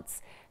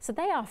hearts. So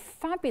they are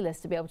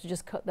fabulous to be able to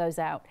just cut those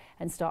out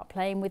and start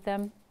playing with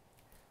them.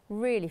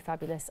 Really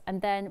fabulous.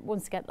 And then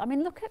once again, I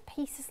mean, look at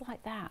pieces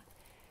like that.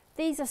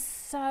 These are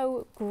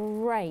so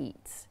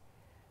great,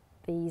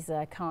 these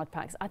card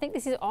packs. I think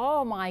this is,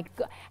 oh my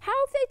God, how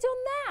have they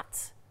done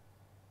that?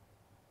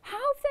 How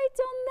have they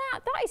done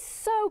that? That is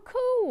so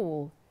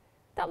cool.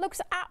 That looks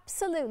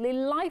absolutely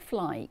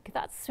lifelike.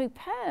 That's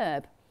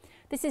superb.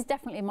 This is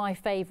definitely my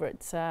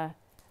favourite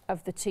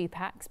of the 2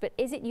 packs, but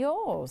is it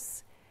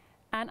yours?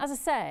 And as I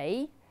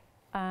say,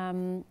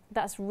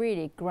 that's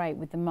really great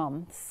with the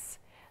months.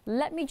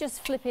 Let me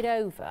just flip it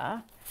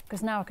over,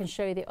 because now I can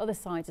show you the other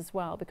side as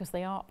well, because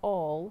they are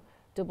all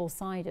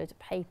double-sided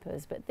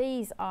papers, but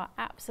these are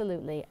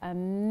absolutely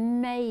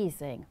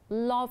amazing.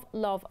 Love,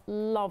 love,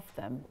 love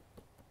them.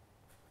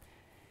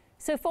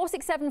 So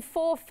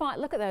 46745,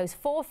 look at those,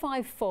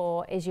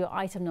 454 is your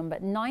item number,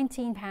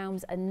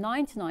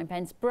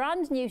 £19.99,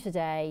 brand new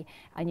today,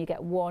 and you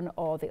get one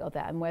or the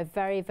other, and we're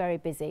very, very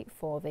busy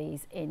for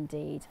these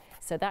indeed.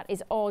 So that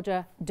is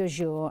order du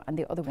jour, and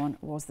the other one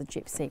was the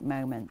Gypsy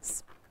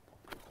Moments.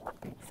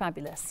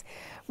 Fabulous.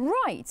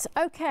 Right,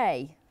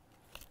 okay.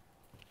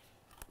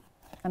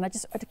 And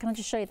can I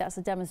just show you that's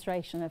a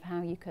demonstration of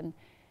how you can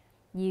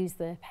use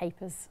the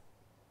papers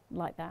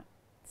like that.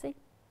 See?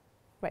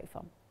 Great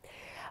fun.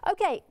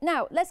 Okay,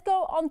 now let's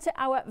go on to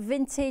our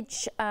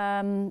vintage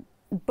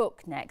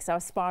book next,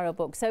 our spiral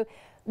book. So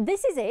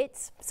this is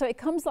it. So it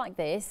comes like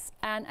this,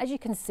 and as you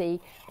can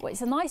see, well,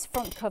 it's a nice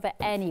front cover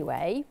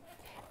anyway.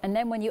 And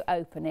then when you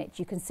open it,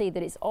 you can see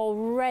that it's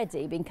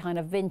already been kind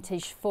of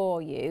vintage for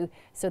you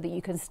so that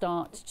you can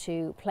start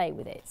to play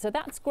with it. So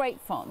that's great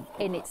fun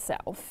in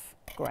itself,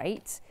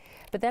 great.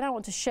 But then I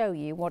want to show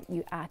you what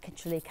you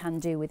actually can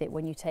do with it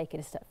when you take it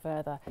a step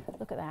further.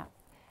 Look at that.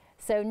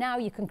 So now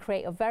you can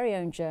create your very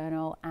own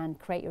journal and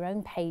create your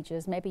own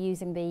pages, maybe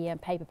using the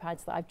paper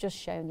pads that I've just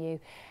shown you.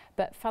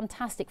 But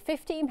fantastic,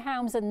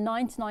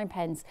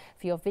 £15.99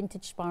 for your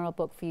vintage spiral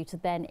book for you to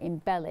then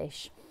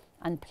embellish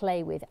and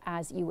play with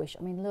as you wish.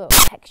 I mean, look,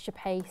 texture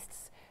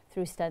pastes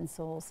through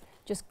stencils,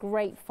 just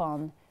great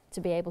fun to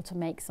be able to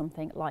make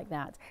something like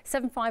that.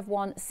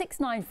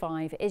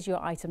 751695 is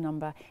your item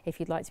number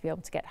if you'd like to be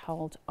able to get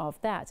hold of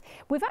that.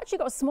 We've actually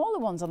got smaller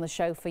ones on the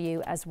show for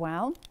you as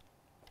well.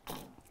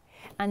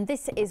 And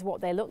this is what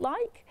they look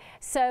like.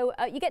 So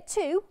you get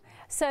 2.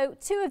 So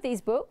 2 of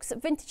these books,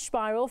 vintage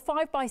spiral,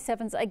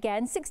 5x7s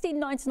again,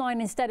 £16.99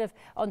 instead of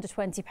under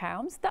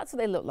 £20. That's what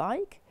they look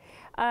like.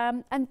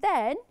 And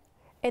then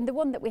in the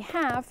one that we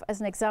have as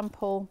an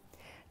example,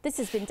 this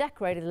has been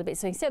decorated a little bit.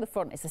 So you can see the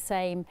front is the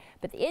same,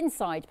 but the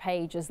inside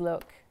pages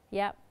look,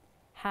 yep,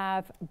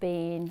 have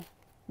been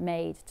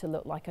made to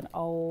look like an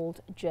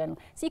old journal.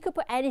 So you could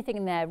put anything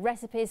in there,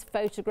 recipes,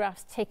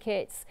 photographs,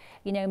 tickets,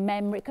 you know,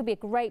 memory. It could be a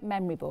great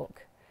memory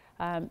book.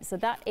 So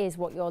that is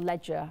what your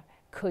ledger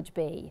could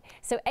be.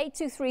 So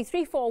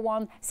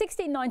 823341,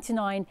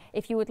 £16.99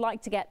 if you would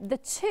like to get the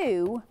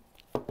 2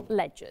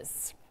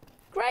 ledgers.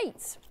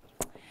 Great.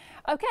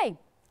 Okay,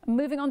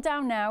 moving on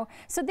down now.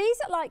 So these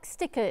are like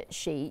sticker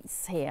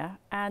sheets here,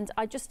 and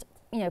I just,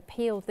 you know,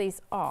 peeled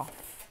these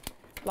off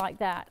like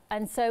that.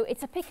 And so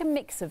it's a pick and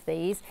mix of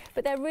these,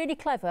 but they're really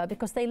clever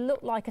because they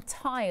look like a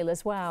tile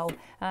as well.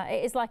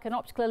 It is like an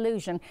optical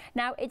illusion.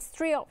 Now it's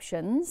 3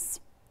 options.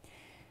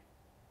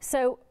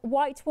 So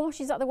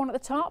whitewash, is that the one at the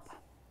top?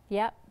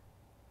 Yep.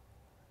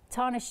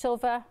 Tarnished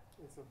silver.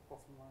 It's the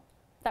bottom right.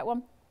 That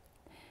one.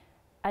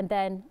 And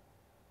then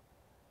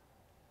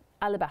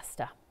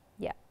alabaster.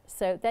 Yeah.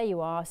 So there you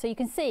are. So you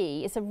can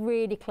see it's a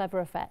really clever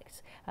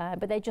effect,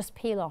 but they just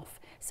peel off.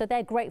 So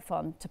they're great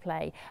fun to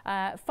play.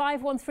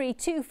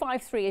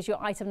 513253 is your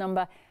item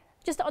number.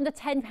 Just under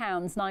 £10,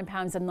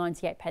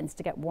 £9.98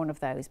 to get one of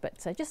those. But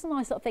just a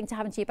nice little thing to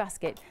have into your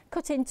basket.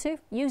 Cut into,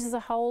 use as a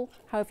whole,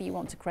 however you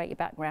want to create your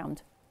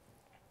background.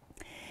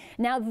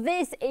 Now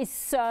this is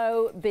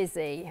so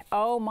busy.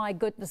 Oh my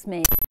goodness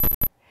me.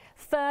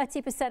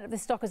 30% of the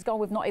stock has gone.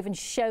 We've not even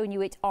shown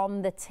you it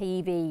on the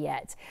TV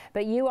yet,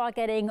 but you are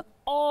getting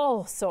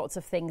all sorts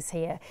of things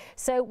here.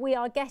 So we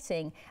are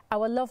getting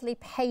our lovely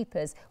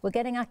papers. We're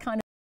getting our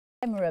kind of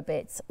ephemera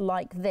bits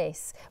like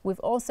this. We've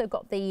also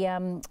got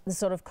the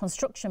sort of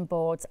construction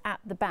boards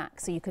at the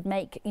back, so you could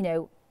make, you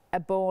know, a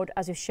board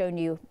as we've shown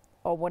you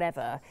or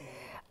whatever.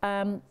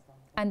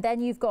 And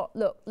then you've got,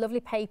 look, lovely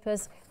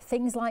papers,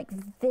 things like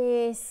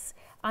this.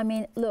 I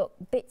mean, look,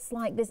 bits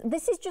like this.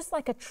 This is just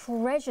like a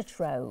treasure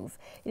trove.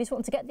 You just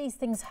want to get these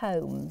things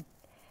home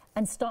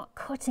and start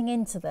cutting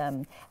into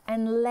them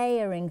and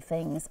layering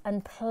things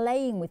and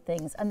playing with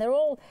things. And they're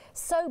all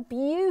so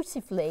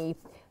beautifully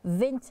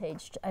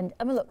vintaged. And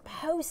I mean, look,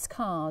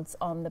 postcards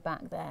on the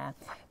back there,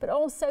 but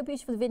also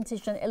beautifully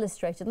vintaged and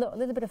illustrated. Look, a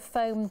little bit of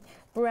foam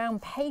brown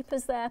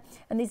papers there,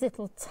 and these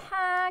little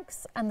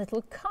tags and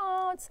little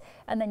cards.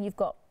 And then you've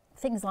got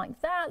things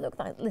like that, look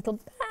like little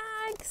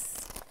bags.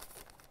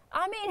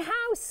 I mean,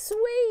 how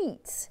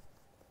sweet.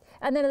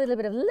 And then a little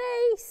bit of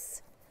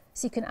lace.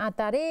 So you can add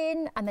that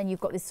in, and then you've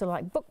got this sort of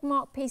like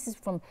bookmark pieces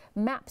from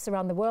maps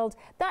around the world.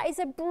 That is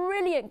a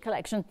brilliant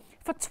collection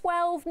for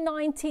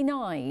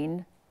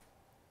 $12.99.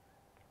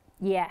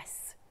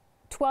 Yes,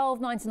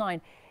 $12.99.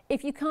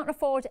 If you can't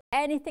afford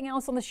anything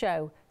else on the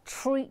show,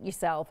 treat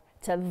yourself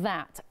to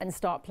that and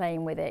start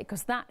playing with it,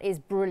 because that is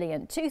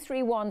brilliant.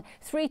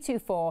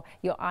 231324,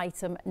 your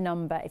item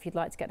number, if you'd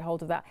like to get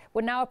hold of that.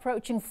 We're now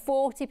approaching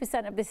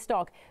 40% of this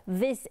stock.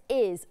 This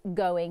is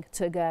going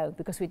to go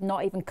because we've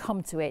not even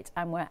come to it,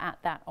 and we're at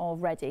that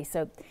already.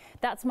 So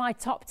that's my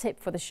top tip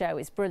for the show.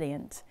 It's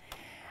brilliant.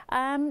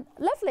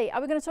 Lovely.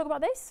 Are we going to talk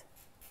about this?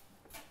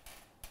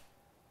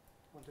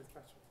 One day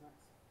special next.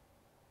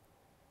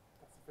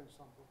 That's a finished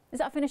sample. Is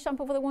that a finished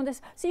sample for the one day?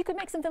 So you could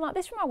make something like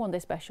this from our one day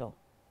special.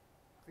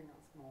 I think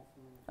that's more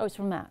from the... Oh, it's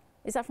from that.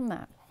 Is that from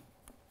that?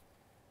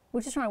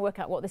 We're just trying to work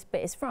out what this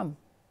bit is from.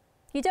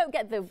 You don't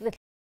get the little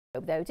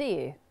though, do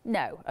you?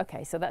 No.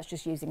 Okay, so that's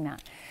just using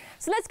that.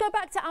 So let's go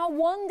back to our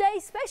one day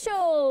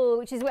special,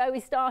 which is where we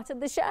started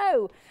the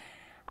show.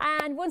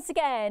 And once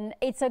again,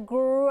 it's a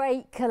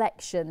great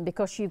collection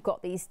because you've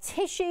got these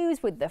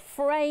tissues with the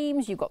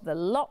frames, you've got the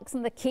locks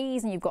and the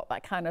keys, and you've got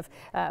that kind of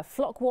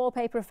flock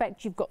wallpaper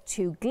effect. You've got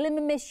two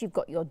glimmer mists, you've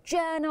got your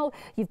journal,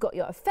 you've got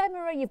your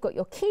ephemera, you've got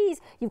your keys,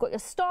 you've got your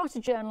starter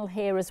journal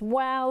here as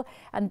well.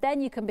 And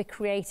then you can be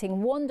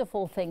creating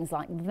wonderful things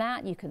like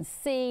that. You can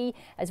see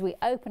as we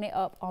open it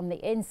up on the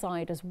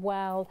inside as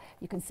well,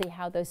 you can see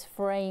how those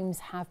frames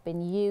have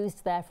been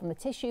used there from the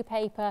tissue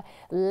paper,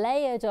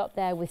 layered up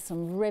there with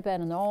some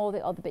ribbon and all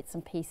the other bits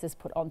and pieces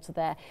put onto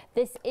there.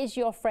 This is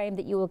your frame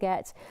that you will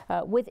get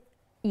with.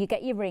 You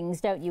get your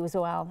rings, don't you, as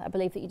well? I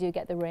believe that you do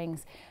get the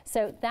rings.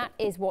 So that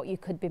is what you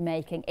could be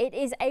making. It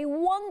is a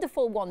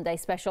wonderful one-day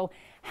special.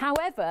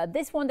 However,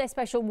 this one-day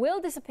special will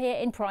disappear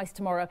in price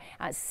tomorrow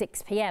at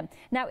 6 p.m.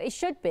 Now, it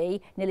should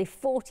be nearly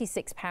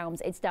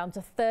 £46. It's down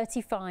to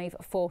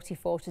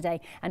 $35.44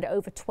 today, and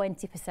over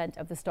 20%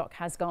 of the stock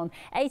has gone.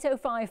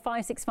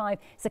 805-565.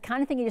 It's the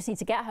kind of thing you just need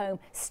to get home,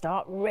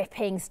 start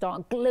ripping,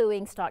 start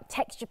gluing, start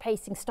texture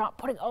pasting, start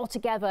putting it all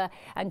together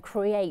and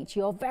create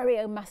your very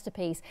own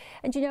masterpiece.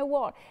 And you know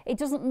what? It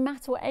doesn't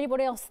matter what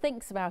anybody else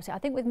thinks about it. I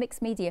think with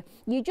mixed media,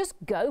 you just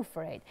go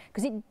for it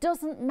because it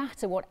doesn't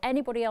matter what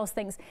anybody else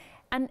thinks.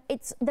 And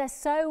they're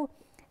so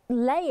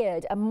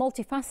layered and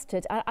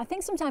multifaceted. I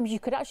think sometimes you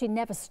could actually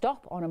never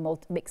stop on a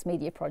mixed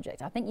media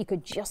project. I think you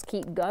could just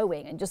keep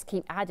going and just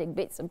keep adding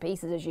bits and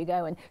pieces as you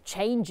go and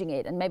changing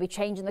it and maybe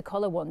changing the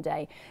colour one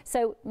day.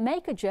 So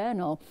make a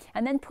journal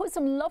and then put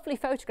some lovely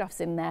photographs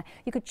in there.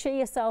 You could cheer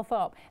yourself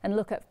up and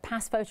look at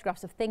past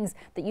photographs of things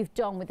that you've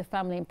done with the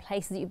family and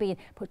places that you've been.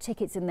 Put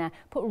tickets in there,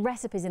 put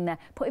recipes in there,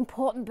 put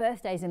important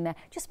birthdays in there.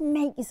 Just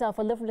make yourself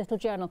a lovely little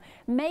journal.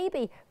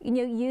 Maybe, you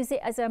know, use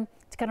it as to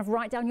kind of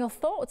write down your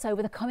thoughts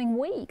over the coming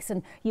weeks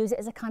and use it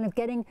as a kind of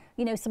getting,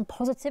 you know, some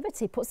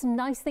positivity. Put some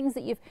nice things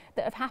that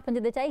have happened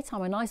in the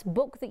daytime, a nice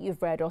book that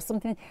you've read or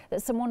something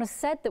that someone has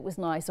said that was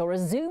nice, or a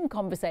Zoom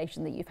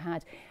conversation that you've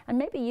had, and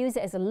maybe use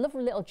it as a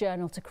lovely little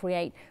journal to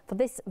create for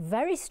this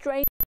very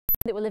strange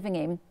that we're living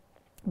in.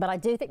 But I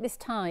do think this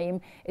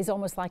time is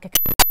almost like a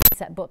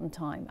reset button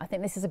time. I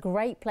think this is a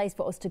great place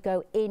for us to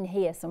go in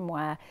here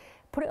somewhere.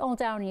 Put it all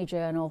down in your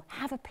journal,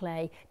 have a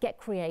play, get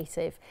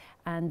creative,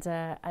 and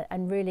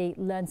really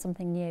learn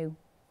something new.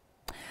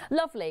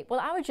 Lovely. Well,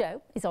 our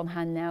Jo is on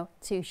hand now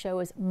to show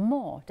us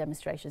more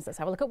demonstrations. Let's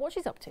have a look at what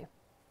she's up to.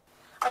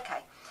 Okay,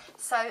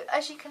 so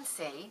as you can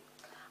see,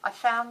 I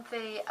found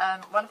the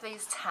one of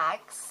these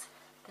tags.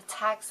 The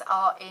tags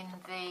are in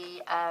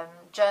the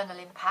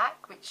journaling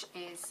pack, which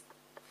is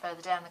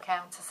further down the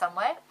counter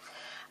somewhere.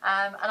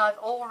 And I've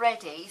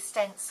already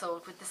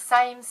stenciled with the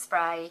same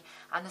spray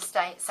and the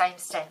same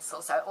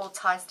stencil, so it all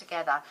ties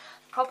together.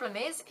 The problem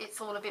is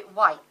it's all a bit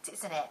white,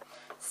 isn't it?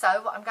 So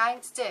what I'm going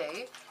to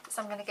do is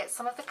I'm going to get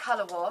some of the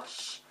colour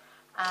wash.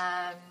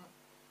 I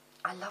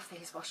love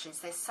these washes,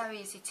 they're so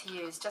easy to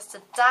use. Just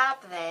a dab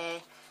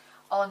there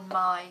on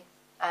my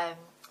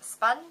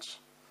sponge,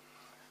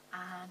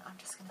 and I'm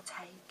just going to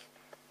take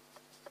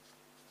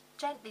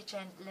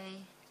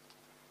gently,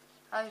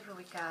 over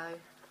we go.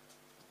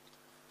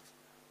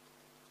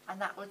 And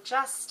that will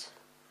just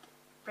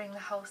bring the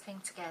whole thing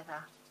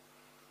together.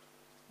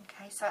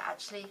 Okay, so it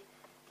actually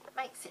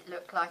makes it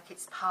look like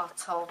it's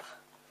part of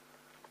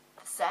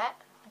the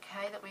set,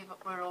 okay, that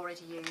we're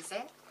already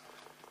using.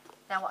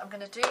 Now what I'm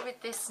going to do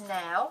with this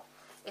now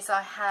is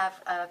I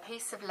have a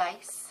piece of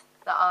lace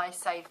that I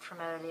saved from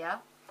earlier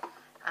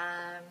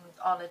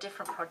on a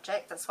different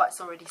project. That's why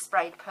it's already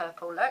sprayed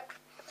purple, look.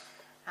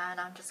 And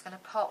I'm just going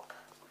to pop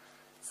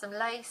some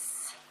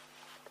lace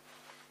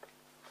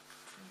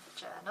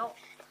journal.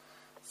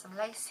 Some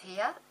lace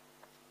here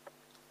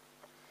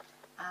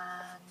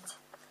and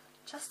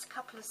just a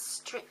couple of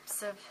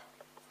strips of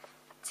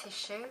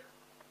tissue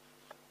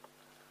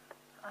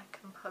I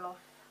can pull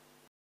off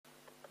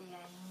the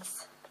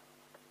ends.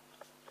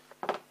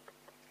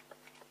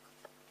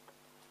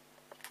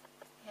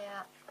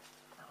 Yeah,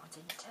 that one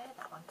didn't tear,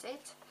 that one did.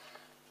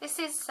 This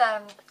is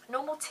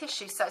normal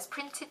tissue, so it's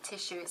printed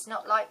tissue. It's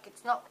not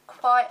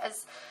quite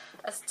as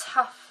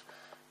tough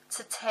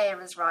to tear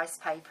as rice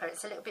paper.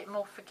 It's a little bit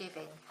more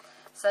forgiving,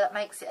 so that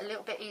makes it a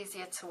little bit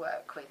easier to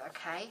work with.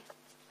 Okay,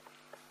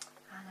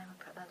 and then we'll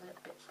put another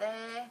little bit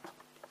there,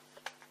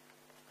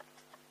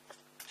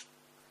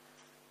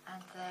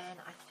 and then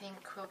I think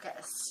we'll get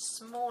a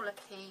smaller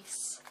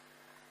piece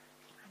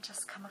and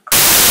just come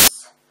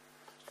across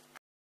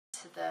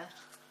to the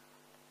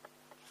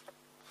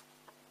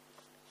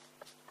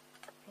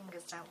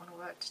fingers don't want to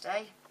work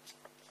today.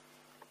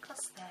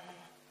 Across there,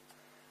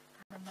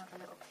 and another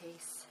little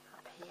piece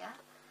up here.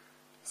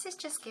 This is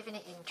just giving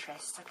it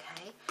interest,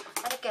 okay?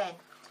 And again,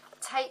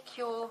 take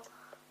your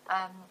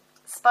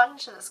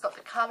sponge that's got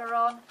the colour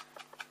on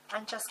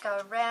and just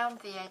go around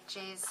the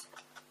edges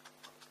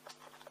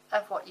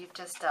of what you've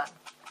just done.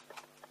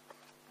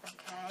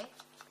 Okay,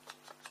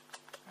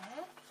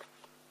 there.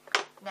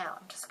 Now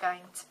I'm just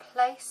going to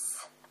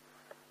place,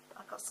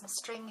 I've got some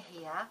string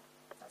here.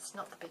 That's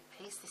not the big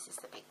piece, this is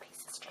the big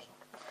piece of string.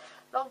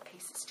 Long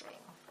piece of string.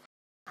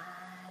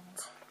 And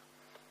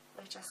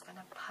we're just going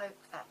to poke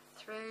that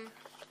through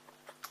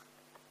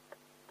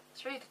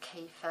the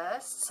key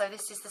first. So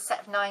this is the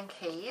set of 9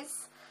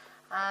 keys.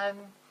 I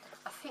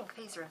think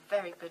these are a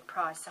very good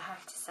price, I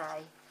have to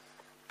say.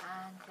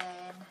 And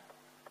then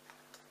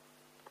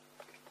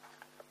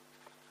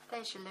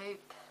there's your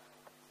loop,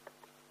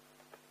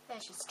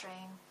 there's your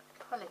string,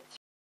 pull it through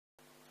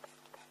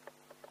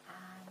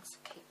and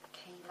keep the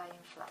key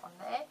laying flat on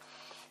there.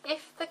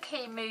 If the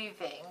key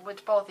moving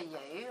would bother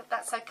you,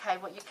 that's okay.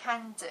 What you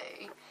can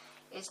do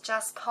is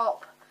just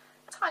pop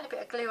a tiny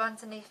bit of glue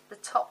underneath the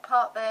top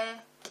part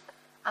there,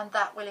 and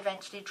that will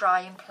eventually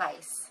dry in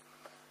place.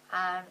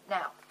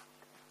 Now,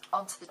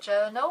 onto the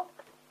journal.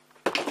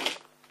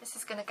 This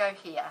is going to go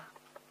here.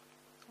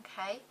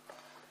 Okay,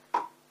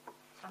 so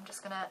I'm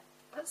just going to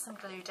put some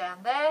glue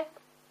down there,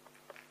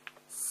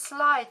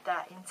 slide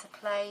that into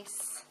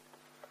place,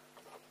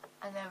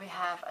 and then we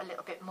have a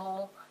little bit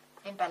more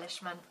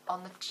embellishment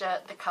on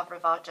the cover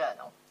of our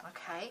journal.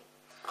 Okay,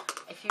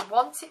 if you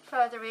want it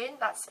further in,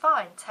 that's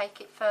fine,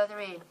 take it further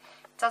in.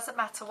 It doesn't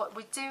matter what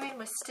we're doing,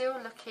 we're still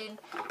looking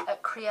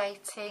at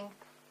creating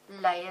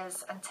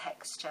layers and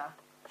texture.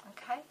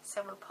 Okay,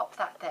 so we'll pop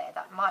that there.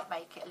 That might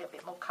make it a little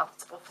bit more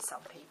comfortable for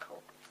some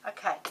people.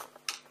 Okay,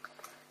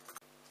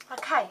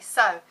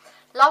 so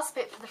last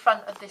bit for the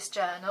front of this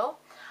journal.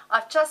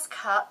 I've just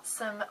cut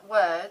some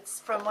words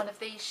from one of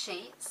these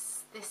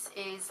sheets. This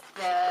is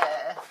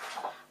the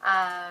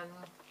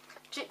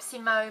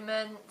Gypsy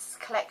Moments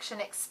Collection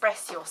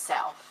Express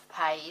Yourself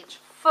page,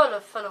 full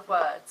of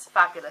words,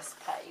 fabulous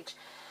page.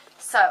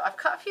 So I've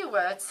cut a few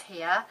words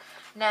here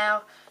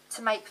now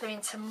to make them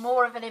into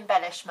more of an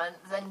embellishment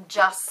than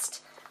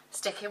just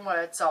sticking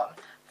words on.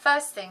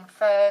 First thing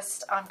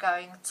first, I'm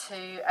going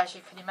to, as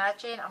you can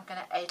imagine, I'm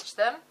going to edge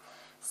them.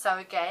 So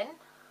again,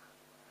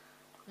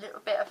 a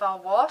little bit of our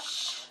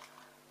wash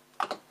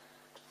and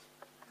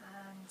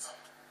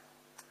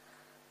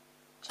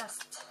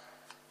just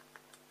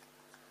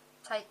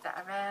take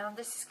that around.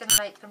 This is going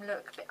to make them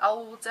look a bit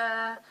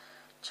older,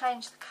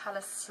 change the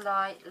colour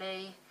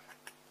slightly,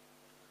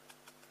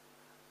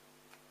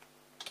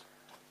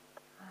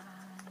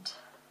 and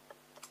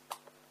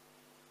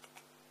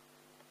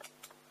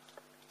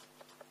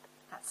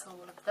that's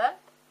all of them.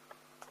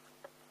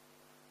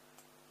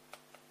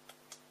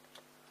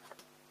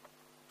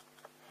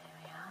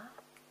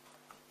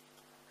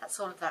 That's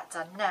all of that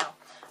done. Now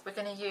we're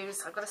going to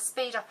use, I've got to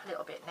speed up a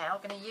little bit now,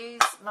 I'm going to use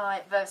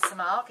my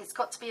Versamark. It's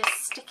got to be a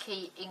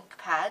sticky ink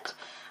pad,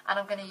 and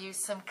I'm going to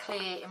use some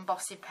clear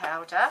embossing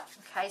powder.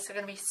 Okay, so I'm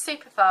going to be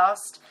super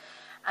fast,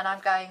 and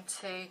I'm going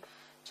to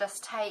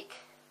just take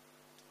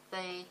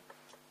the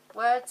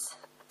words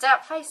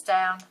face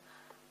down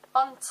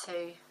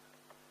onto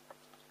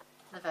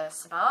the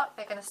Versamark.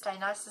 They're going to stay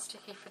nice and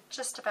sticky for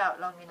just about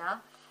long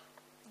enough.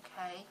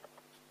 Okay.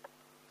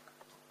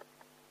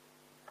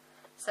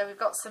 So we've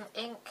got some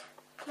ink,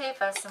 clear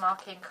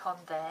Versamark ink on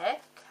there,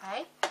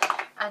 okay,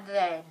 and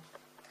then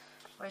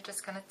we're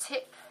just going to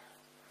tip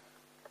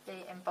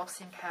the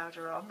embossing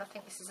powder on. I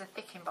think this is a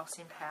thick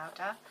embossing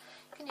powder.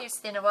 You can use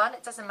thinner one,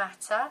 it doesn't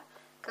matter,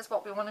 because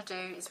what we want to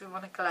do is we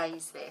want to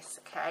glaze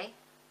this, okay.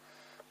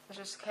 So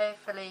just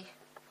carefully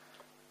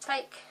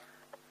take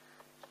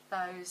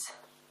those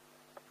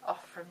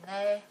off from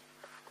there,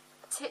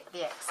 tip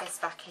the excess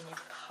back in your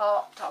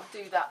pot. I'll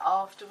do that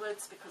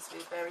afterwards because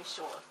we're very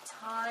short of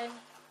time.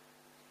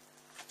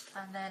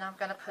 And then I'm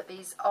going to put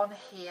these on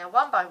here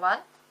one by one.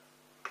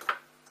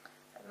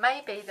 It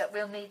may be that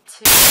we'll need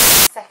to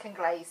second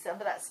glaze them,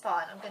 but that's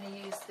fine. I'm going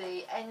to use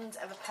the end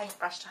of a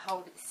paintbrush to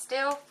hold it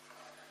still,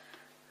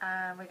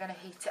 and we're going to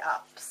heat it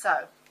up.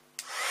 So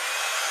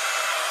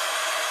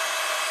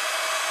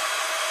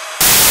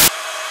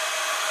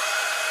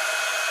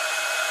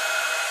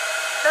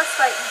Just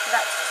waiting for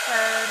that to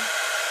turn.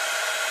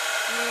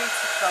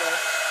 Beautiful.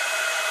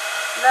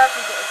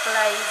 Lovely bit of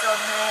glaze on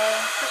there.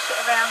 Push it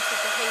around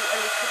with the heat a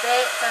little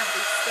bit. Don't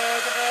be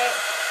scared of it.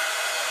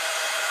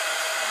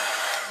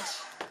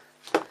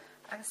 And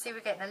I can see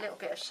we're getting a little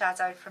bit of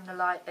shadow from the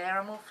light there.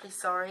 I'm awfully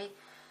sorry.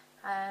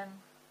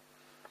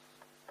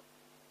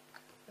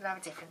 We'll have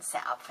a different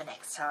setup for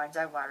next time,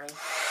 don't worry.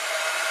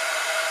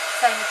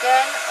 Same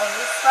again on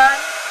this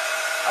one.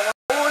 I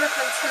want all of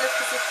them to look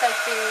as if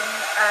they've been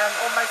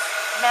almost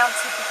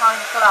mounted behind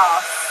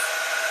glass.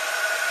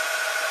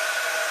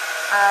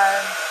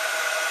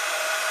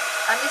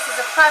 And this is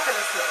a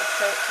fabulous little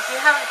trick. If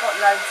you haven't got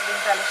loads of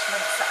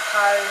embellishments at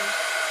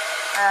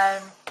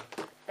home,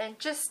 then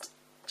just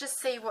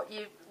see what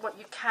you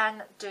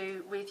can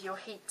do with your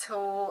heat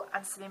tool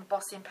and some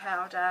embossing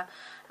powder,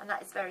 and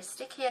that is very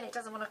sticky and it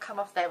doesn't want to come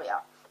off. There we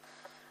are.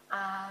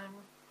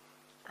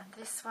 And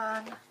this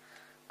one,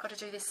 got to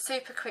do this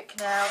super quick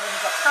now.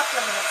 We've got a couple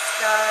of minutes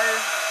to go.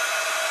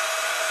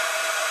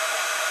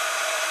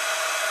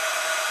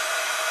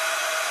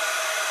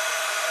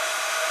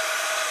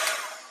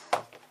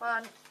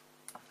 One,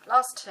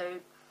 last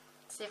two.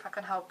 See if I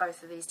can hold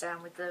both of these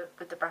down with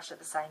the brush at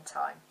the same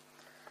time.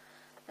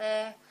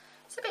 There.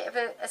 It's a bit of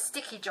a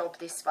sticky job,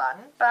 this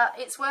one, but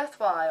it's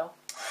worthwhile.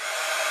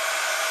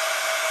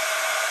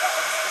 That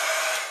one's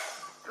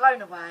just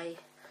blown away.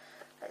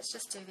 Let's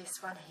just do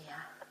this one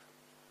here.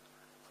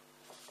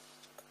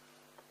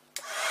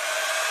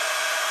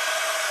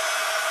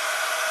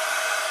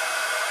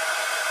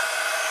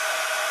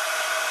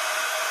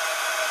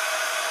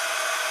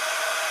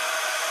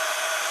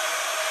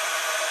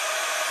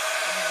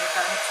 And then we're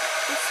going to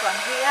take this one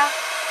here.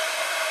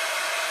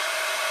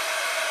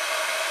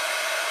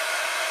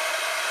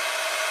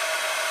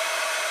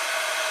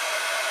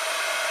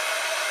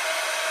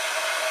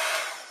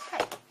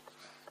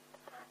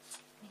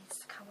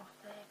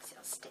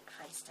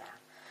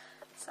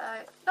 So,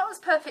 not as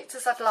perfect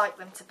as I'd like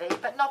them to be,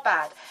 but not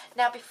bad.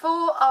 Now,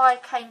 before I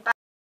came back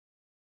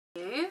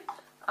to you,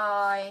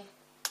 I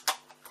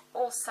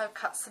also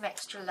cut some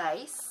extra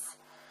lace.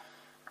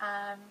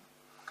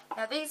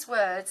 Now, these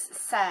words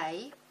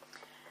say,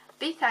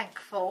 be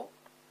thankful.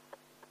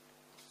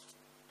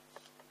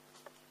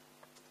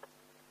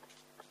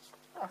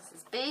 Oh, it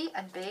says B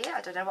and B. I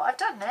don't know what I've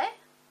done there.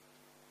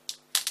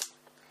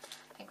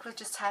 I think we'll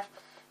just have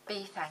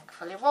be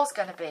thankful. It was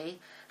going to be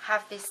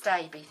have this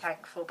day be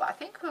thankful, but I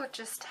think we'll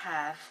just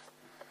have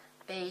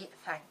be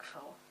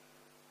thankful.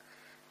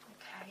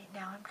 Okay,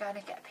 now I'm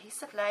going to get a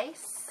piece of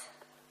lace.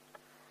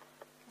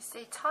 You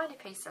see, a tiny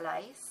piece of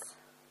lace,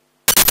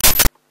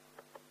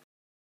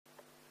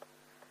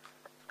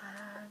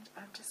 and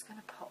I'm just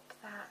going to pop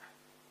that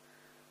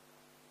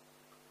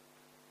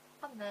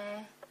on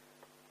there.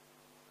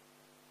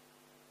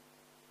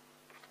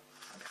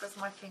 And because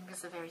my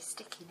fingers are very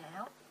sticky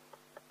now,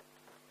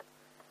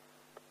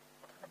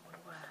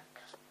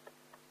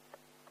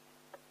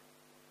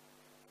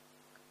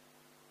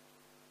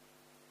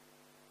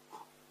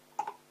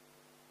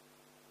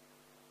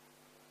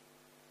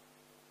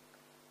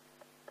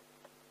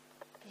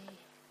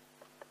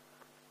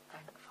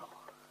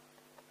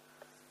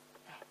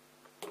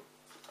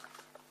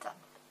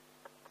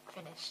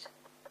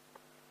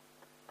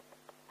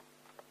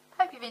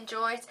 hope you've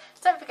enjoyed.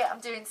 Don't forget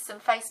I'm doing some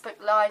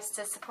Facebook Lives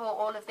to support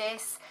all of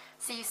this.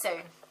 See you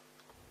soon.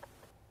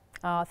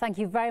 Oh, thank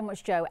you very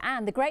much, Jo.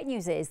 And the great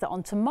news is that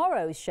on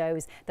tomorrow's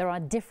shows, there are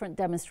different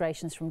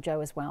demonstrations from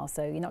Jo as well.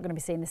 So you're not going to be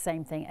seeing the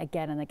same thing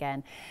again and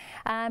again.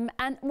 And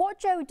what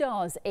Jo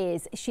does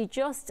is she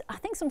just, I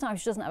think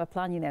sometimes she doesn't have a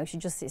plan, you know, she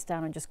just sits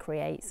down and just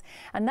creates.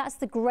 And that's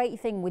the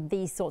great thing with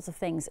these sorts of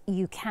things,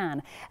 you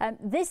can.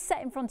 This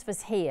set in front of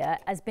us here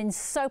has been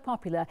so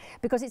popular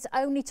because it's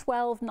only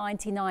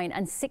 $12.99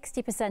 and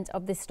 60%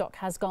 of this stock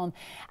has gone.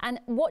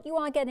 And what you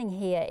are getting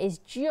here is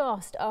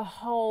just a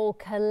whole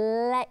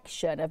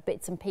collection of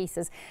bits and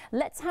pieces.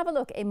 Let's have a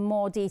look in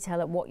more detail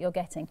at what you're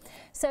getting.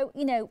 So,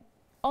 you know,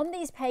 on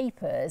these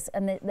papers,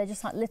 and they're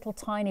just like little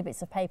tiny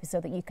bits of paper so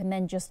that you can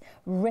then just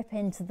rip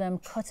into them,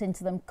 cut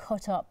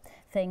up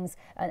things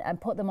and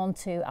put them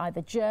onto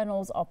either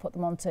journals or put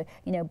them onto,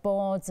 you know,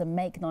 boards and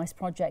make nice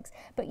projects.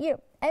 But you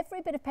know, every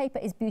bit of paper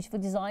is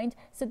beautifully designed.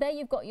 So there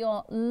you've got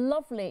your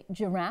lovely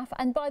giraffe.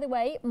 And by the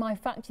way, my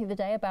fact the other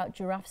day about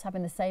giraffes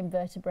having the same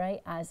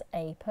vertebrae as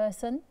a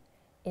person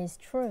is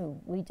true.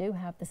 We do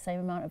have the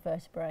same amount of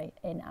vertebrae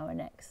in our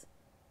necks.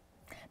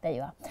 There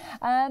you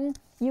are.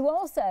 You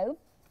also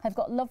have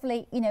got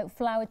lovely, you know,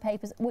 flowered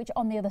papers, which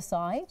on the other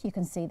side you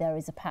can see there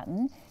is a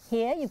pattern.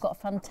 Here you've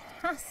got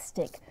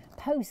fantastic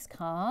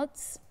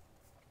postcards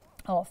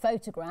or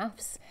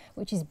photographs,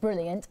 which is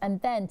brilliant,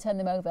 and then turn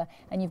them over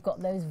and you've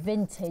got those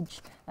vintage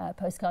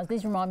postcards.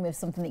 These remind me of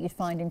something that you'd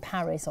find in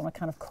Paris on a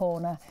kind of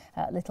corner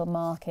little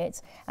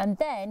market. And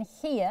then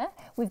here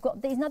we've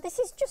got these. Now this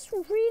is just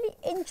really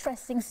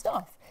interesting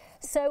stuff.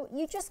 So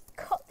you just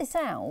cut this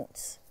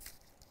out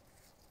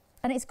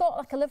And it's got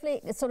like a lovely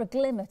sort of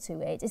glimmer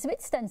to it. It's a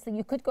bit stencil.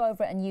 You could go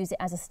over it and use it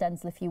as a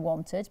stencil if you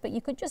wanted, but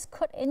you could just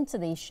cut into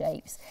these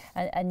shapes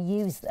and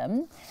use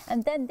them.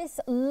 And then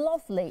this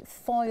lovely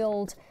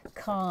foiled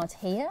card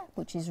here,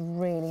 which is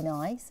really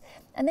nice.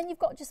 And then you've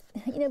got just,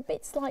 you know,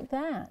 bits like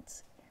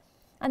that.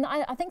 And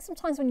I think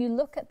sometimes when you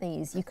look at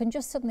these, you can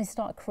just suddenly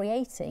start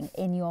creating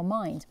in your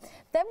mind.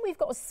 Then we've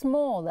got a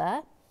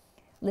smaller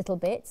little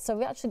bit. So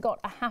we've actually got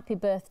a happy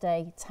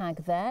birthday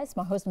tag there. It's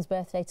my husband's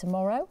birthday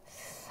tomorrow.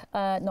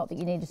 Not that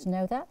you needed to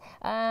know that.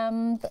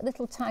 But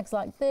little tags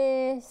like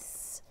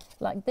this,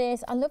 like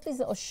this. I love these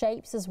little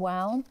shapes as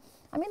well.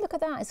 I mean, look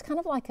at that. It's kind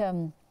of like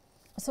a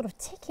sort of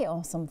ticket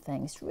or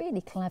something. It's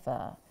really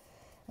clever.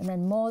 And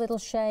then more little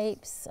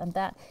shapes and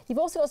that. You've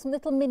also got some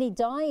little mini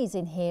dies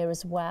in here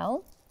as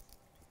well.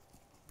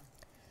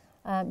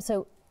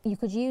 So you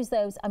could use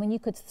those. I mean, you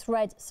could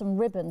thread some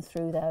ribbon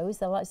through those.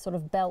 They're like sort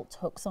of belt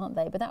hooks, aren't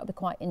they? But that would be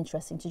quite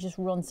interesting to just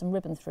run some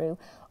ribbon through.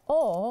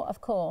 Or, of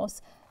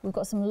course, we've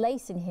got some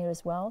lace in here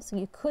as well. So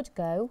you could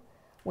go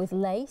with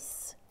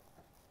lace.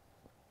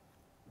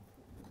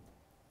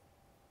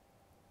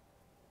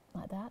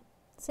 Like that.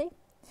 See?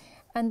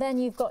 And then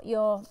you've got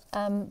your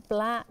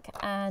black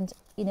and,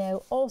 you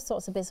know, all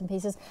sorts of bits and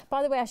pieces.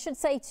 By the way, I should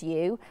say to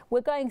you,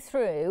 we're going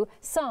through,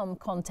 some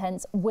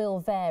contents will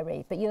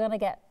vary, but you're going to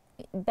get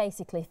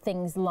basically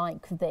things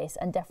like this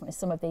and definitely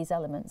some of these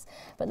elements,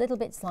 but little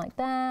bits like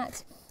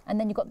that. And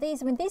then you've got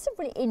these. I mean, these are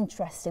really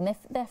interesting.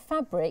 They're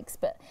fabrics,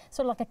 but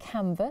sort of like a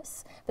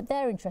canvas, but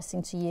they're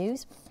interesting to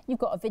use. You've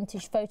got a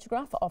vintage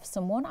photograph of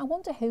someone. I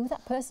wonder who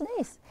that person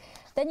is.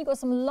 Then you've got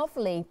some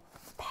lovely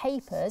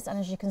papers, and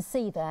as you can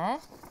see there,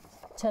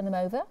 turn them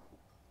over.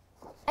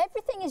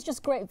 Everything is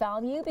just great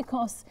value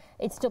because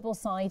it's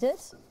double-sided.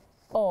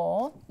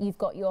 Or you've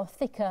got your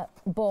thicker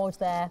board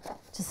there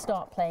to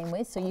start playing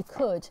with. So you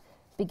could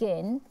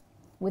begin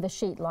with a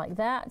sheet like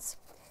that.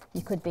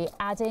 You could be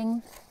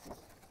adding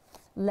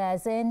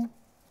layers in.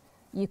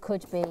 You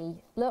could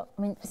be, look,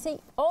 I mean, see,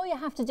 all you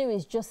have to do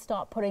is just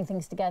start putting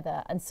things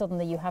together and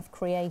suddenly you have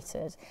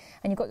created.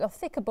 And you've got your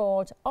thicker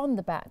board on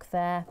the back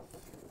there.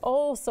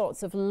 All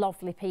sorts of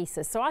lovely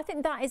pieces. So I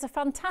think that is a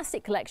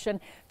fantastic collection.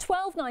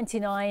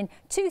 £12.99,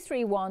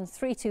 231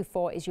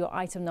 324 is your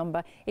item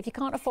number. If you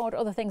can't afford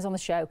other things on the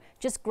show,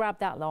 just grab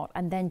that lot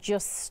and then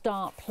just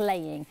start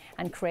playing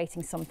and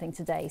creating something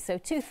today. So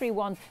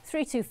 231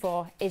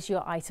 324 is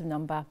your item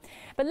number.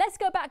 But let's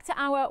go back to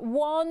our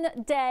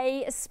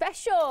one-day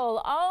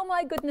special. Oh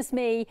my goodness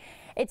me,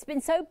 it's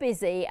been so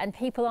busy and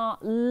people are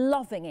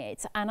loving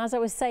it. And as I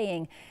was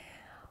saying,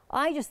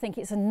 I just think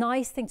it's a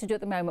nice thing to do at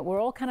the moment. We're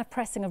all kind of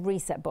pressing a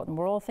reset button.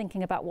 We're all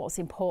thinking about what's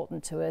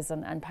important to us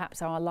and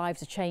perhaps our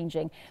lives are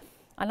changing.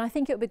 And I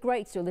think it would be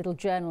great to do a little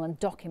journal and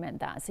document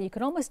that. So you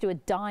could almost do a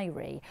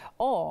diary,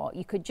 or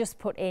you could just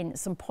put in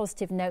some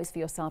positive notes for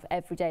yourself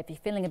every day. If you're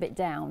feeling a bit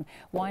down,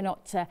 why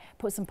not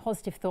put some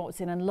positive thoughts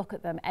in and look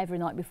at them every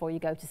night before you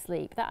go to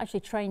sleep? That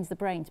actually trains the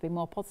brain to be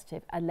more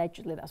positive.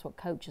 Allegedly, that's what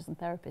coaches and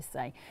therapists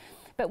say.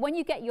 But when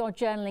you get your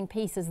journaling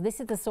pieces,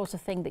 this is the sort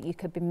of thing that you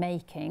could be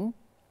making,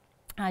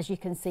 as you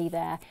can see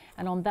there.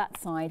 And on that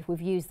side,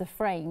 we've used the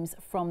frames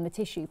from the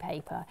tissue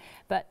paper.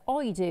 But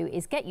all you do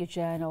is get your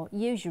journal,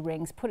 use your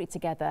rings, put it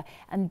together,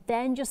 and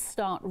then just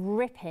start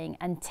ripping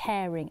and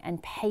tearing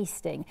and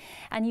pasting.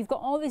 And you've got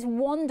all these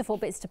wonderful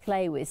bits to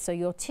play with. So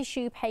your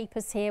tissue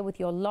papers here with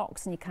your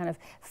locks and your kind of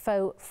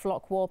faux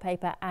flock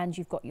wallpaper, and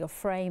you've got your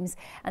frames.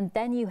 And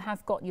then you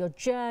have got your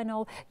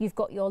journal. You've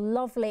got your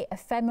lovely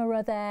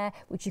ephemera there,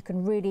 which you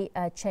can really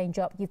change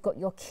up. You've got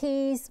your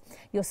keys,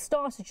 your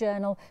starter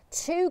journal,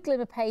 2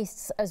 glimmer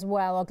pastes as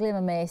well, or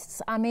glimmer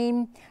mists. I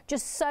mean,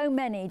 just so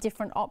many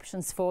different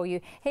options for you.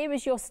 Here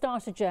is your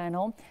starter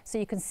journal. So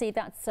you can see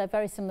that's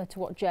very similar to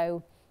what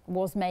Joe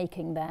was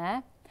making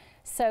there.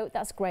 So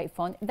that's great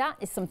fun. That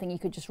is something you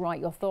could just write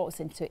your thoughts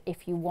into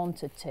if you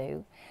wanted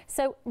to.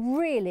 So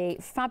really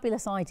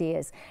fabulous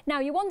ideas.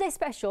 Now your one-day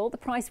special, the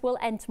price will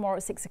end tomorrow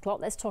at 6 o'clock.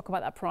 Let's talk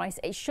about that price.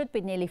 It should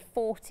be nearly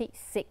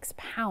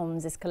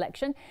 £46, this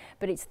collection,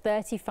 but it's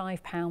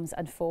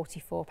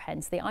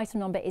 £35.44. The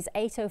item number is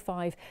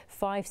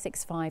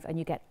 805565, and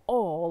you get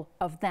all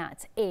of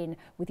that in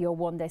with your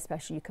one-day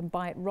special. You can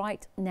buy it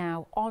right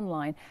now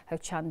online,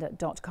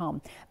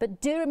 hochanda.com.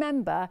 But do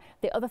remember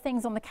the other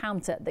things on the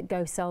counter that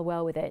go sell well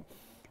with it.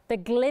 The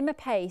glimmer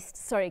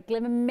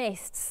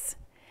mists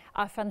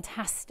are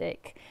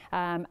fantastic,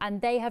 and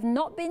they have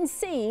not been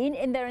seen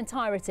in their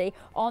entirety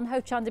on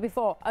Hochanda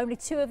before. Only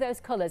 2 of those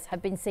colours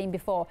have been seen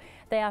before.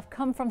 They have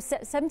come from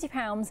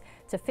 £70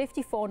 to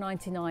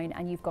 £54.99,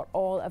 and you've got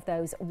all of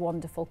those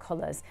wonderful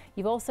colours.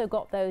 You've also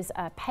got those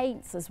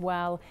paints as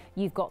well.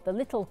 You've got the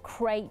little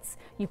crates.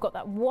 You've got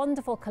that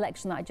wonderful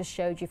collection that I just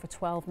showed you for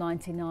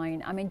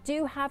 £12.99. I mean,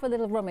 do have a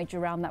little rummage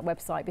around that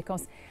website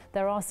because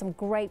there are some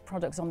great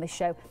products on this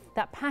show.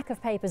 That pack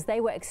of papers,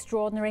 they were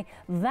extraordinary.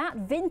 That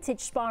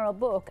vintage spiral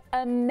book,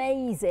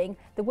 amazing.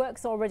 The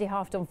work's already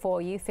half done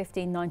for you,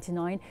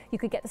 £15.99. You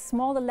could get the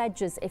smaller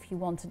ledgers if you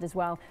wanted as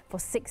well for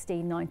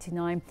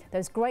 £16.99.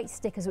 Those great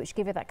stickers which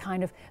give you that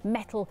kind of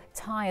metal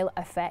tile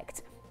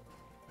effect.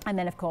 And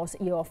then, of course,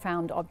 your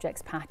found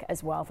objects pack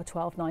as well for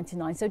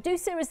 $12.99. So do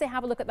seriously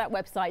have a look at that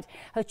website,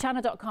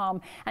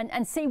 hochanda.com,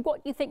 and see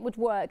what you think would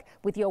work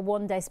with your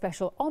one-day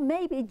special, or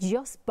maybe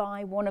just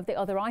buy one of the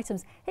other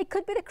items. It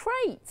could be the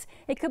crate.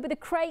 It could be the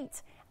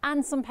crate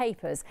and some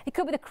papers. It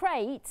could be the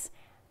crate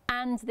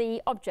and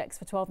the objects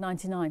for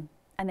 $12.99.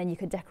 And then you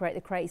could decorate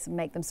the crates and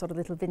make them sort of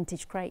little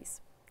vintage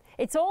crates.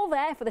 It's all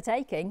there for the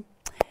taking.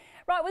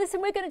 Right, well,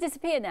 listen, we're going to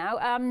disappear now.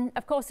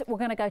 Of course, we're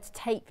going to go to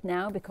tape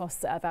now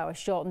because of our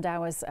shortened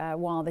hours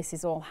while this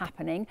is all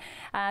happening.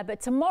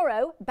 But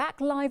tomorrow, back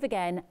live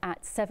again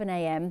at 7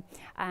 a.m.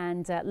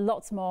 and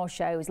lots more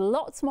shows,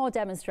 lots more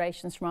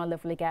demonstrations from our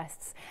lovely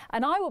guests.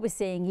 And I will be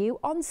seeing you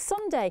on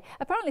Sunday.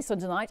 Apparently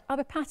Sunday night, I'll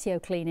be patio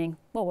cleaning.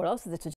 Well, what else is there to do?